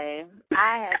yesterday.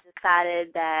 I have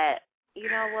decided that, you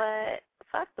know what?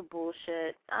 Fuck the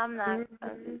bullshit. I'm not.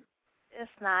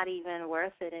 It's not even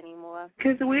worth it anymore.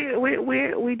 Because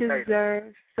we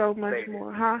deserve so much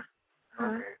more, huh?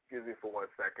 Okay, excuse me for 1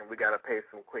 second. We got to pay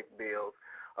some quick bills.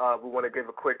 We want to give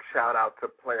a quick shout-out to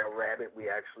PlayaRabbit. We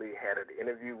actually had an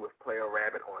interview with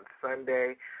PlayaRabbit on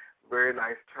Sunday. Very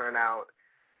nice turnout,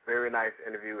 very nice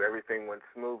interview. Everything went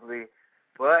smoothly.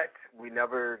 But we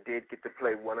never did get to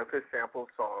play one of his sample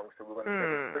songs, so we're going to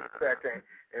take a quick second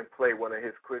and play one of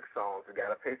his quick songs. We got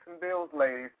to pay some bills,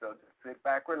 ladies, so just sit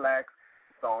back, relax.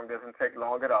 The song doesn't take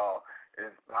long at all.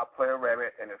 It's by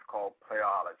PlayaRabbit, and it's called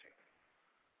Playology.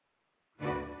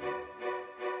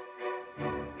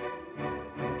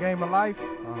 Game of life.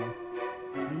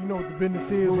 You know what the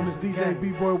business is when it's DJ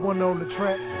B-Boy one on the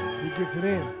track. He gets it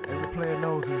in. Every player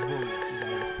knows his rules.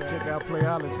 Check out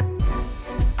Playology.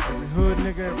 Every hood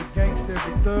nigga, every gangster,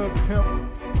 every thug, pimp.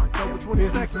 October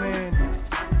 26th, man.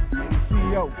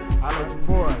 CEO. I let you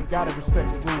boy. You gotta respect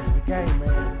the rules of the game,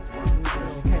 man.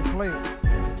 You can't play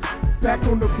it. Back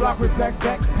on the block with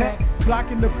backpack,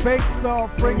 blocking the fake star,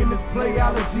 bringing this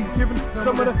playology, giving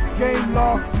some of the game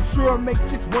law. You sure make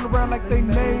chicks run around like they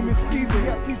name is Stevie.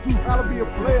 I teach you how to be a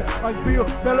player, like Bill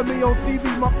Bellamy on TV.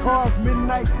 My car's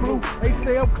midnight blue. They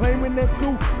say I'm claiming that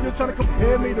too. Still trying to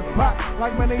compare me to Pop,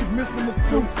 like my name's Mr.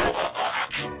 Two.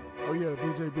 Oh yeah,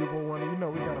 DJ B-Boy, you know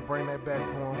we gotta bring that back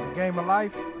for him. The game of life.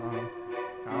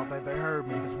 I don't think they heard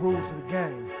me. It's rules to the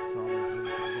game. So,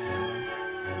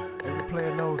 every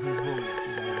player knows his rules.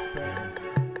 You gotta respect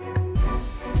them.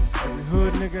 Every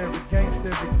hood nigga, every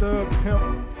gangster, every thug, pimp,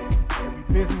 every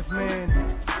businessman,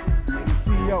 every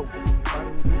CEO.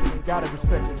 You gotta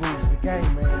respect the rules of the game,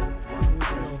 man.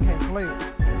 You can't play it.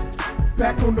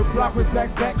 Back on the block with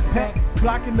backpack,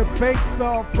 blocking the fake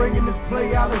star, bringing this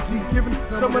playology, giving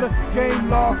some of the game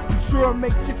law. You sure I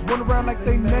make chicks run around like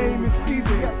they name is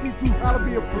Stevie. Got me too high to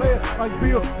be a player like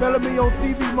Bill Bellamy on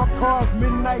TV. My car's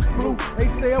midnight blue. They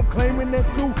say I'm claiming that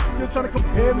too. Still trying to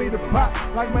compare me to Pop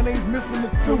like my name's Mr.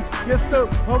 Two. Yes sir,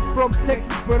 I'm from Texas,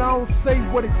 but I don't say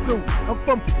what it do. I'm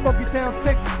from Funky Town,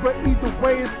 Texas, but either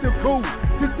way it's still cool.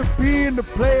 Just to be in the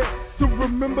player, to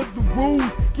remember the rules.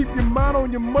 Keep your mind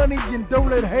on your money and don't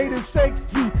let haters shake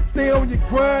you. Stay on your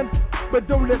grind, but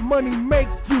don't let money make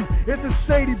you. It's a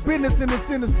shady business in this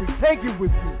industry, take it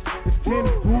with you. It's 10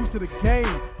 rules to the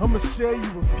game, I'ma share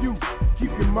you a few.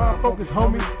 Keep your mind focused,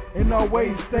 homie, and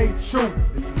always stay true.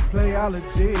 This is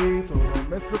playology, so don't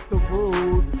mess up the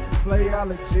rules. This is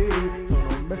playology, so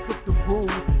don't mess up the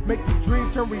rules. Make your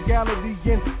dreams turn reality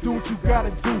and do what you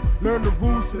gotta do. Learn the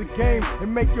rules to the game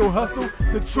and make your hustle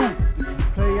the truth. This is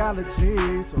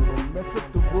playology, so don't mess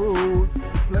up the rules. This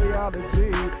is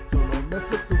playology, so don't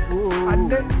mess up the rules. I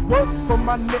network for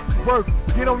my network.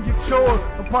 Get on your chores.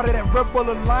 I'm part of that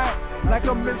Rebel Alliance, like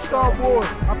I'm in Star Wars.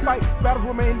 I fight battles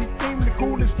with my indie team, the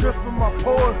coolest dress from my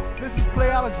pores. This is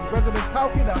playology, rather than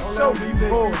talking, I'll show you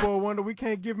more. Boy, wonder we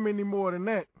can't give him any more than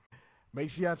that. Make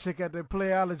sure y'all check out that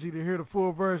playology to hear the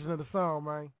full version of the song,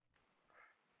 man.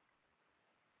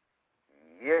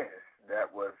 Yes,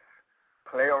 that was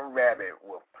PlayaRabbit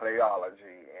with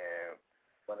Playology, and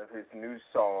one of his new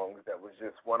songs that was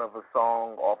just one of a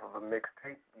song off of a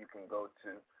mixtape. You can go to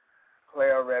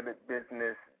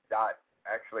PlayaRabbitBusiness.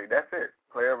 Actually, that's it,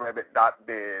 PlayaRabbit.biz,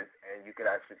 and you can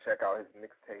actually check out his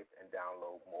mixtape and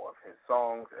download more of his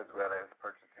songs, as well as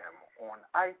purchase him on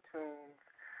iTunes,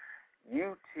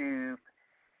 YouTube,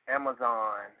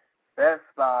 Amazon, Best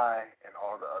Buy, and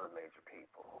all the other major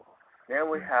people. Then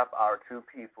we have our two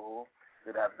people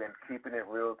that have been keeping it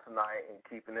real tonight and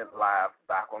keeping it live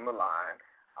back on the line.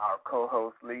 Our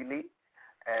co-host, Lily,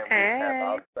 and we have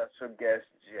our special guest,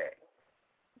 Jay.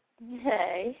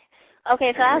 Hey.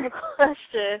 Okay, so I have a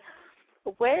question.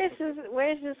 Where is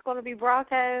this going to be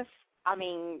broadcast? I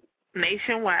mean,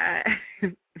 nationwide.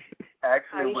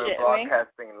 Actually, we're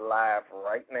broadcasting live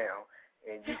right now,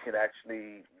 and you can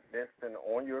actually listen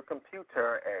on your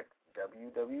computer at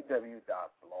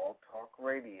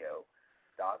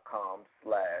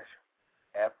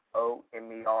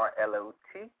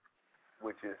www.blogtalkradio.com/FOMERLOT,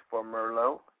 which is for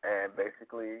Merlot, and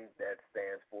basically that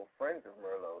stands for Friends of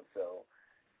Merlot. So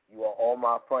you are all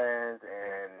my friends,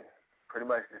 and pretty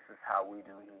much this is how we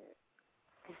do it.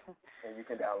 And you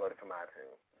can download it from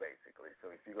iTunes, basically. So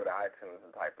if you go to iTunes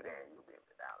and type it in, you'll be able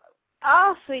to download it.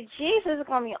 Oh, sweet Jesus, it's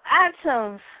going to be on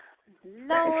iTunes.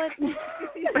 Lord.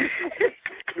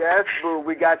 Yes, boo,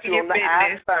 we got you on the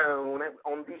iPhone,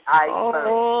 on the iPhone.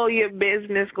 Oh, your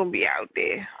business going to be out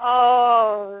there.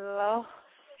 Oh,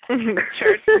 Lord.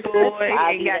 Church boy,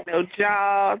 ain't got no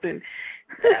job. And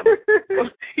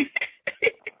Jesus.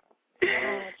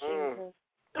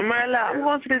 Marla, I'm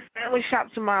going to the sandwich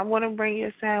shop tomorrow. I want to bring you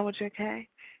a sandwich, okay?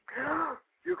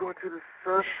 You're going to the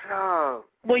surf shop.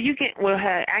 Well, you can. Well,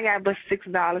 hey, I got but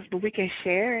 $6, but we can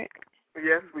share it.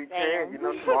 Yes, we can. You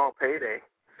know, tomorrow payday.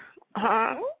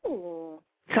 Huh? Ooh.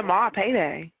 Tomorrow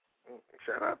payday.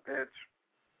 Shut up, bitch.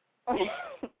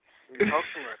 You're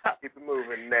talking about. Keep it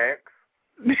moving. Next.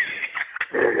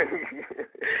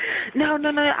 No.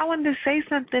 I wanted to say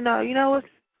something. You know what?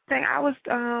 I was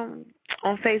on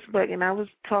Facebook and I was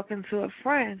talking to a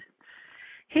friend.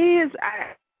 He's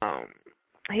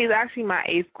actually my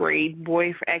 8th grade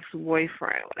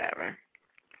ex-boyfriend, whatever.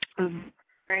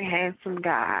 Very handsome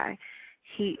guy.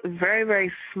 He very, very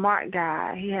smart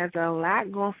guy. He has a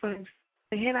lot going for him.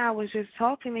 And I was just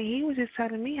talking, and he was just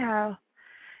telling me how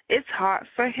it's hard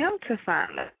for him to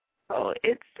find love. So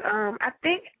it's I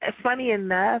think, funny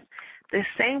enough, the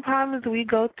same problems we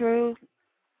go through,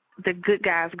 the good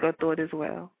guys go through it as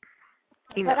well.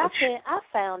 You know, but I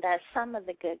found that some of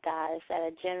the good guys that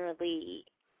are generally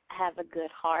have a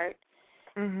good heart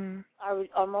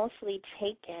are mostly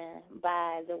taken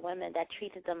by the women that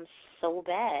treated them so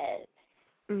bad.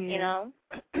 Yeah. You know,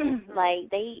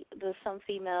 like some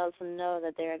females know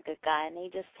that they're a good guy and they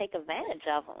just take advantage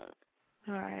of them.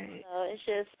 Right. So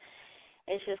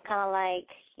it's just kind of like,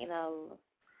 you know,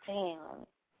 damn.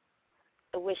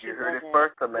 I wish you heard it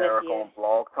first, America, on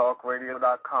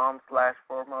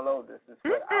blogtalkradio.com/4Merlot. This is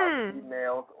what our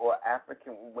females or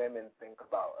African women think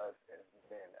about us as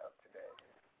men of today.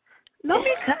 Don't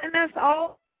be cutting us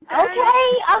off.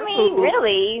 Okay, I mean,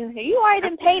 really, you already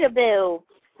didn't pay the bill.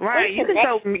 Right, you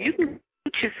can mute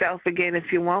yourself again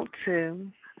if you want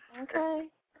to. Okay,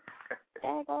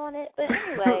 tag on it. But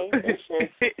anyway, it's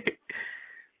just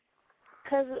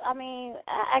because I mean,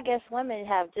 I guess women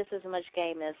have just as much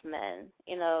game as men,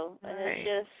 you know, and it's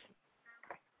just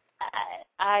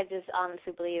I just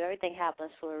honestly believe everything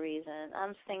happens for a reason.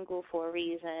 I'm single for a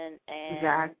reason, and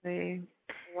exactly.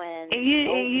 When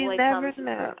you never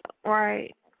know,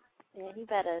 right? Yeah, you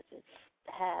better just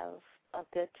have a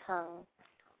good tongue,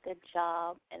 good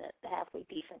job, and a halfway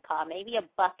decent car, maybe a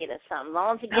bucket or something. As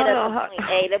long as you get us from point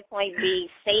A to point B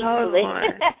safely.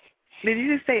 Did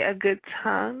you just say a good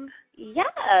tongue? Yes.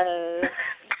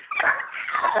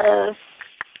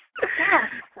 Yes.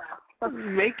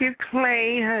 Make it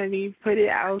plain, honey. Put it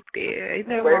out there. Wait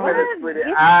a minute,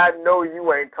 sweetie. I know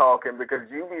you ain't talking because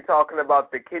you be talking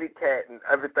about the kitty cat and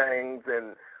everything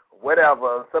and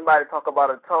whatever. Somebody talk about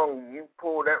a tongue, you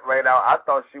pull that right out. I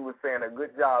thought she was saying a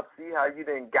good job. See how you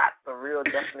didn't got the real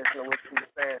definition of what she was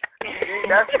saying? See,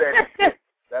 that's that.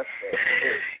 That's that.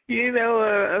 You know,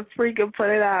 a freak will put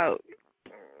it out.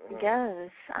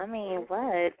 Yes. I mean,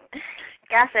 what?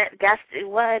 Guess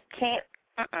what?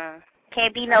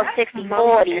 Can't be no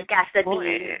 60-40. Got to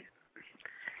be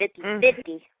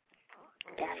 50-50.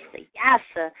 Yes.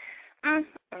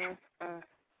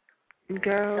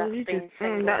 Girl, you just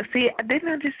no. See, didn't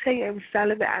I just say I'm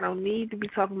celibate? I don't need to be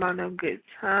talking about no good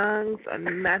tongues or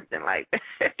nothing like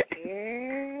that.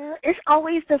 Yeah, it is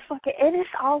always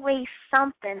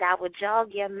something that would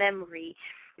jog your memory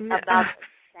about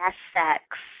that sex.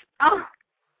 Oh,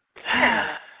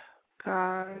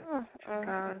 God.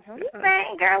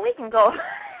 Man, girl, we can go.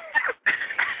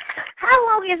 How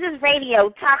long is this radio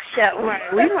talk show?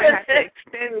 Right, we might have to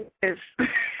extend this.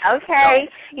 Okay.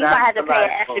 You might have to pay an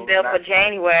extra bill for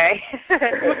January.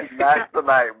 Not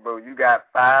tonight, bro. You got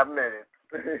 5 minutes.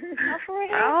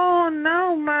 Oh,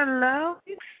 no, my love.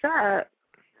 You suck.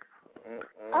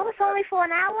 Oh, it's only for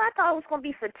an hour? I thought it was going to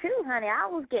be for 2, honey. I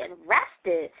was getting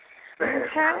rested.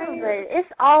 Okay. But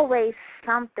it's always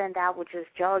something that would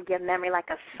just jog your memory, like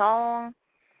a song.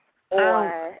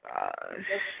 Or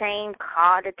the same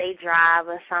car that they drive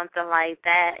or something like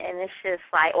that. And it's just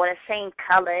like, or the same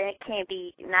color. It can't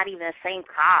be not even the same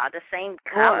car, the same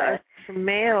color.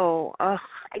 Smell. Ugh.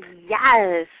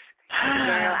 Yes.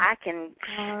 I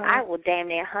will damn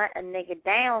near hunt a nigga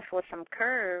down for some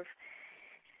curve.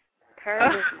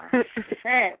 Curve is my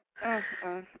scent.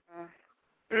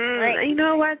 You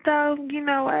know what, though? You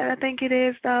know what I think it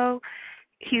is, though?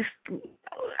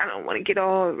 I don't want to get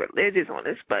all religious on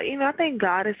this, but, I think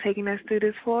God is taking us through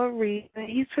this for a reason.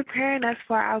 He's preparing us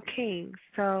for our King.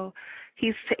 So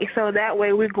so that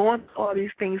way we're going through all these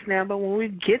things now, but when we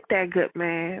get that good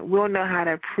man, we'll know how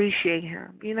to appreciate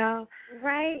him,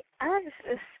 Right. I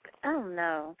don't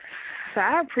know. So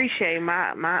I appreciate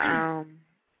my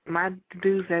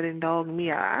dudes that indulge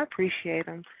me. I appreciate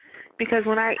them because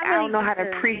when I don't know how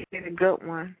to appreciate a good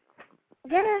one.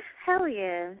 Yeah, hell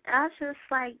yeah. I was just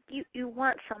like, you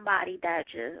want somebody that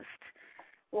just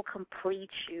will complete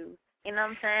you. You know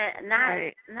what I'm saying?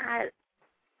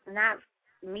 Not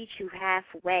meet you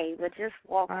halfway, but just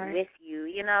walk with you,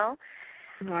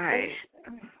 Right.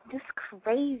 It's just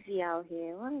crazy out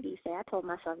here. One of these days, I told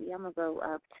myself, I'm going to go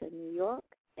up to New York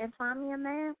and find me a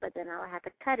man, but then I'll have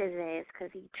to cut his ass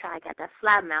because he got that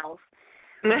fly mouth.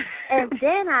 And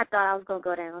then I thought I was going to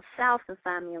go down south and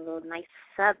find me a little nice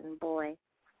southern boy.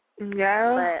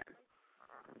 Yeah. But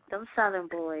them southern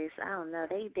boys, I don't know,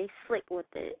 they slick with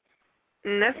it.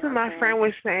 And that's what my friend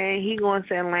was saying. He going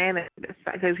to Atlanta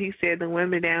because he said the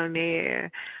women down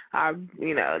there are,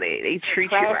 they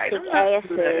treat you right.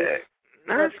 Plastic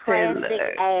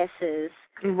asses.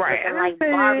 Right. And like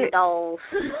Barbie dolls.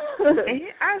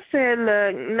 I said,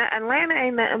 look, Atlanta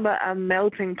ain't nothing but a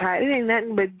melting pot. It ain't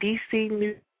nothing but D.C.,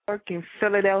 New York, and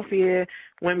Philadelphia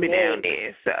women down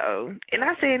there. So, and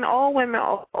I said, all women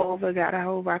all over got a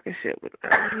whole rocket ship with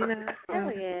them,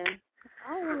 Hell yeah.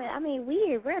 All women, I mean,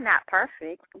 we're not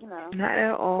perfect, Not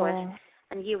at all. Of course,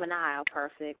 and you and I are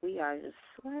perfect. We are just,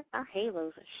 our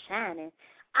halos are shining.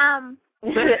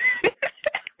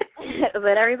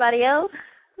 But everybody else?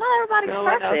 Not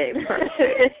everybody's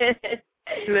perfect.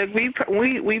 Look,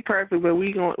 we perfect, but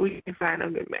we can find a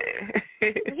good man.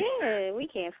 Yeah, we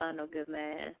can't find no good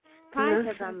man. Probably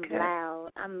because I'm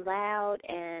loud. I'm loud,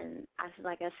 and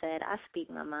like I said, I speak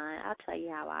my mind. I'll tell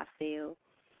you how I feel.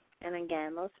 And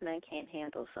again, most men can't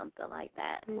handle something like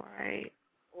that. Right.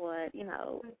 Or,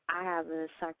 I have a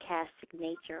sarcastic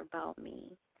nature about me.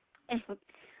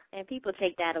 And people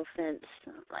take that offense.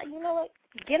 I'm like, you know what?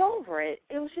 Get over it.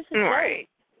 It was just a joke.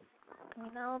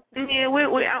 Yeah,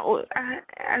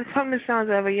 from the sounds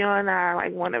of it, you and I are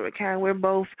like one of a kind. We're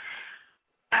both,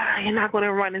 you're not going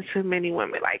to run into many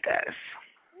women like us.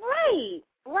 Right.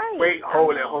 Wait,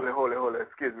 hold it.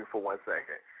 Excuse me for 1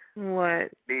 second.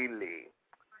 What? D-Lee.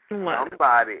 What?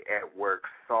 Somebody at work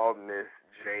saw Miss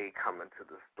J coming to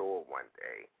the store one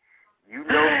day. You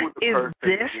know who the person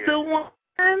is. Is this the one?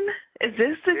 Is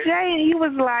this the Jay? And he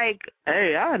was like,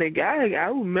 hey, I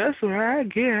would mess with her. I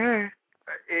get her.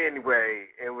 Anyway,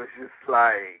 it was just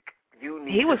like,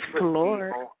 he was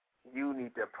floored. You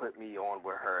need to put me on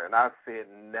with her. And I said,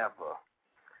 never.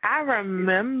 I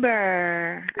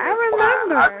remember. I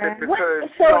said,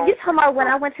 so you talking about when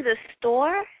I went to the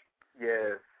store?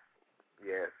 Yes.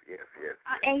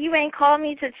 And you ain't called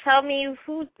me to tell me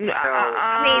who? No.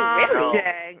 I mean,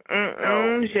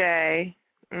 really? Jay.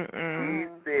 He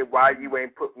said, why you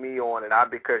ain't put me on? And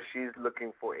because she's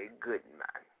looking for a good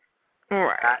man.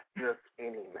 Right. Not just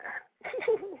any man.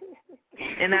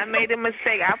 And I made a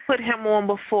mistake. I put him on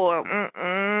before.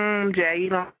 Jay, you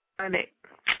don't want it.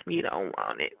 You don't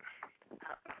want it.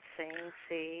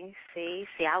 See.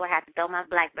 I would have to throw my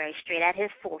BlackBerry straight at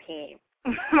his forehead.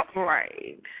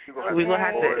 Right. We're going to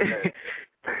have to.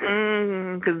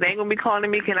 Because they ain't going to be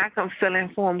calling me, can I come fill in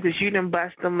for him because you done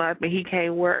bust him up and he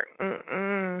can't work. No.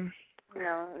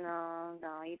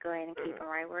 You go ahead and keep him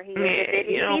right where he is. Yeah, if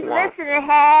he's listening,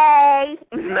 hey.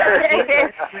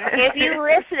 If you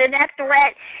listening, that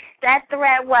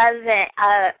threat wasn't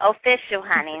official,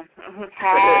 honey.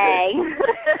 Hey.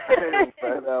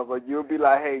 But you'll be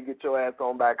like, hey, get your ass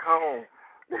on back home.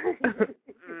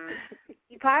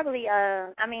 He probably,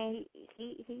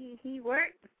 he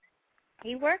worked.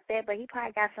 He worked there, but he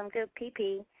probably got some good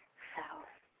pee-pee,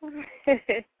 so.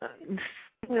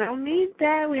 We don't need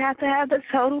that. We have to have the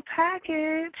total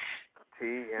package.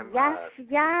 Yes.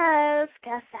 Got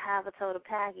to have a total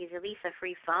package. At least a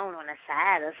free phone on the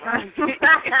side or something.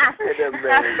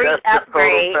 A free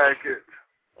upgrade.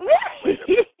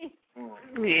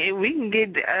 Yeah, we can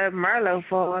get Merlot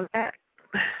for all that.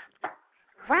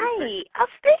 Right. Oh,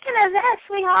 speaking of that,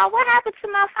 sweetheart, what happened to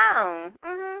my phone?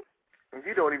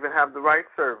 You don't even have the right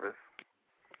service.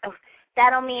 Oh, that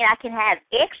don't mean I can have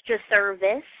extra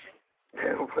service.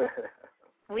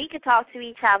 We could talk to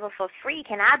each other for free.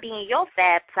 Can I be in your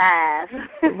Fab Five?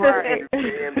 Right.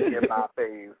 You am in my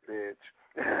face,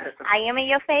 bitch. I am in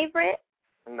your favorite?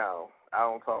 No, I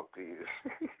don't talk to you.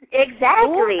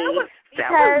 Exactly. Ooh,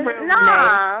 because, no,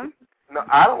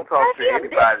 I don't talk to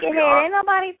anybody. Ain't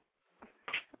nobody.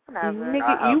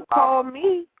 Nigga, you call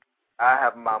me. I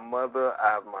have my mother,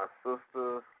 I have my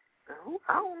sisters.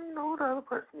 I don't know who the other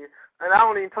person is. And I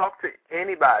don't even talk to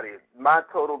anybody. My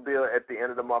total bill at the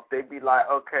end of the month, they be like,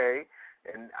 okay,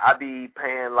 and I be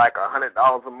paying like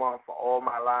 $100 a month for all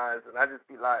my lines, and I just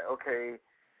be like, okay,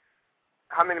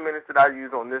 how many minutes did I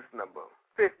use on this number?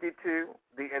 52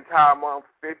 the entire month,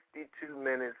 52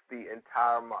 minutes the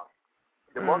entire month.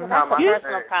 The most time that's a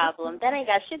personal problem. That ain't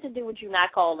got shit to do with you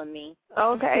not calling me.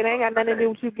 Okay, it ain't got nothing to do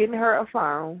with you getting her a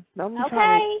phone. Don't be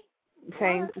trying to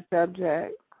change the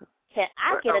subject. Can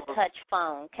I get a touch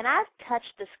phone? Can I touch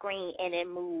the screen and it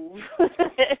move?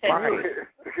 Right.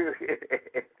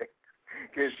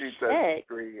 Can she touch the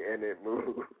screen and it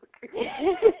move?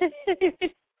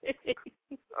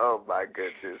 Oh, my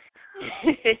goodness.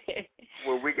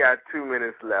 Well, we got 2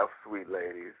 minutes left, sweet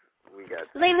ladies.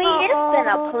 Lily, it's been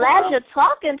a pleasure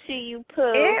talking to you,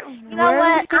 Pooh. You know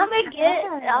what?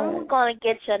 I'm gonna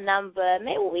get your number.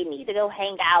 Maybe we need to go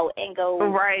hang out and go.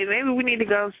 Right. Maybe we need to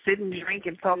go sit and drink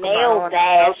and talk nail about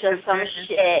bash or some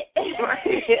shit.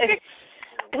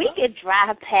 We could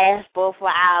drive past both of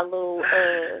our little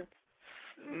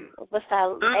what's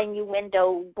our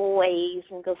innuendo boys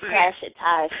and go slash at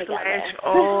tires together.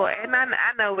 And I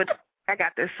know what. I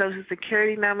got their social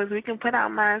security numbers. We can put our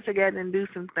minds together and do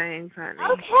some things, honey.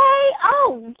 Okay.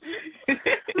 Oh,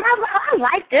 I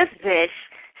like this bitch.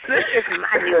 This is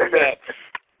my new bitch.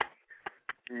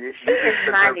 This is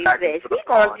my new bitch. We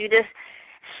gonna do this.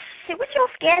 Shit, what's your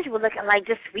schedule looking like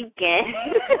this weekend?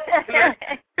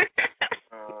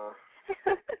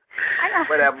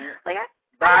 Whatever.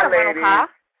 Bye, ladies.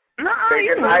 Say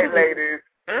good night, ladies.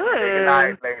 Good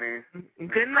night, ladies.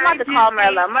 Good night. I'm about to call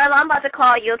Merla. Merla, I'm about to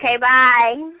call you, okay?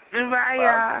 Bye. Bye,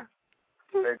 y'all.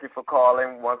 Thank you for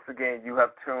calling. Once again, you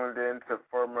have tuned in to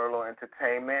For Merlo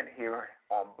Entertainment here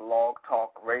on Blog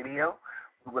Talk Radio.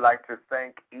 We would like to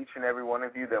thank each and every one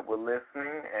of you that were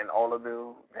listening and all of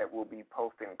you that will be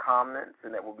posting comments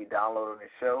and that will be downloading the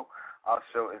show. Our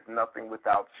show is nothing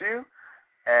without you.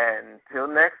 And until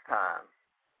next time,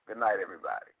 good night,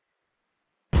 everybody.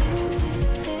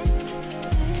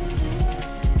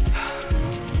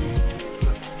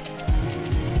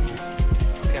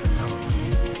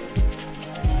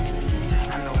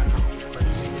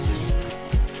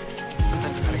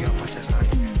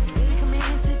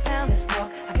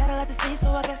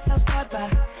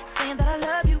 Saying that I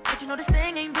love you, but you know this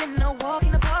thing ain't been no walk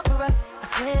in the park for us.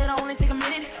 I said I'll only take a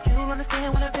minute, you'll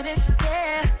understand when I finish,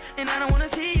 yeah. And I don't wanna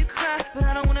see you cry, but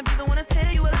I don't wanna be the one to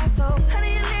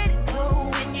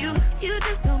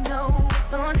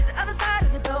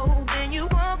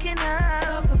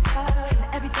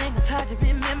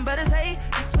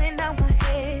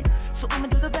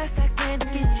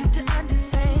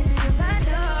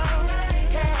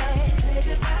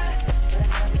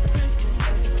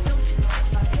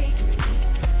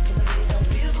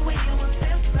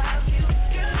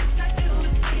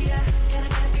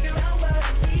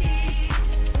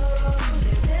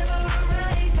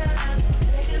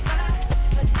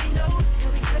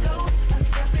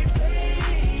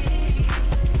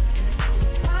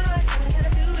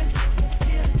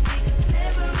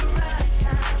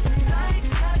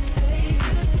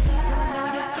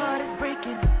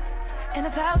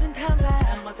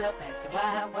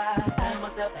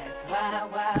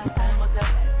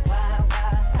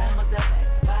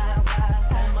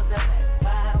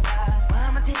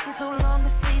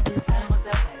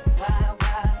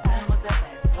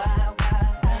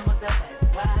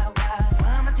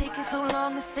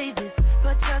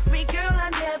But trust me, girl,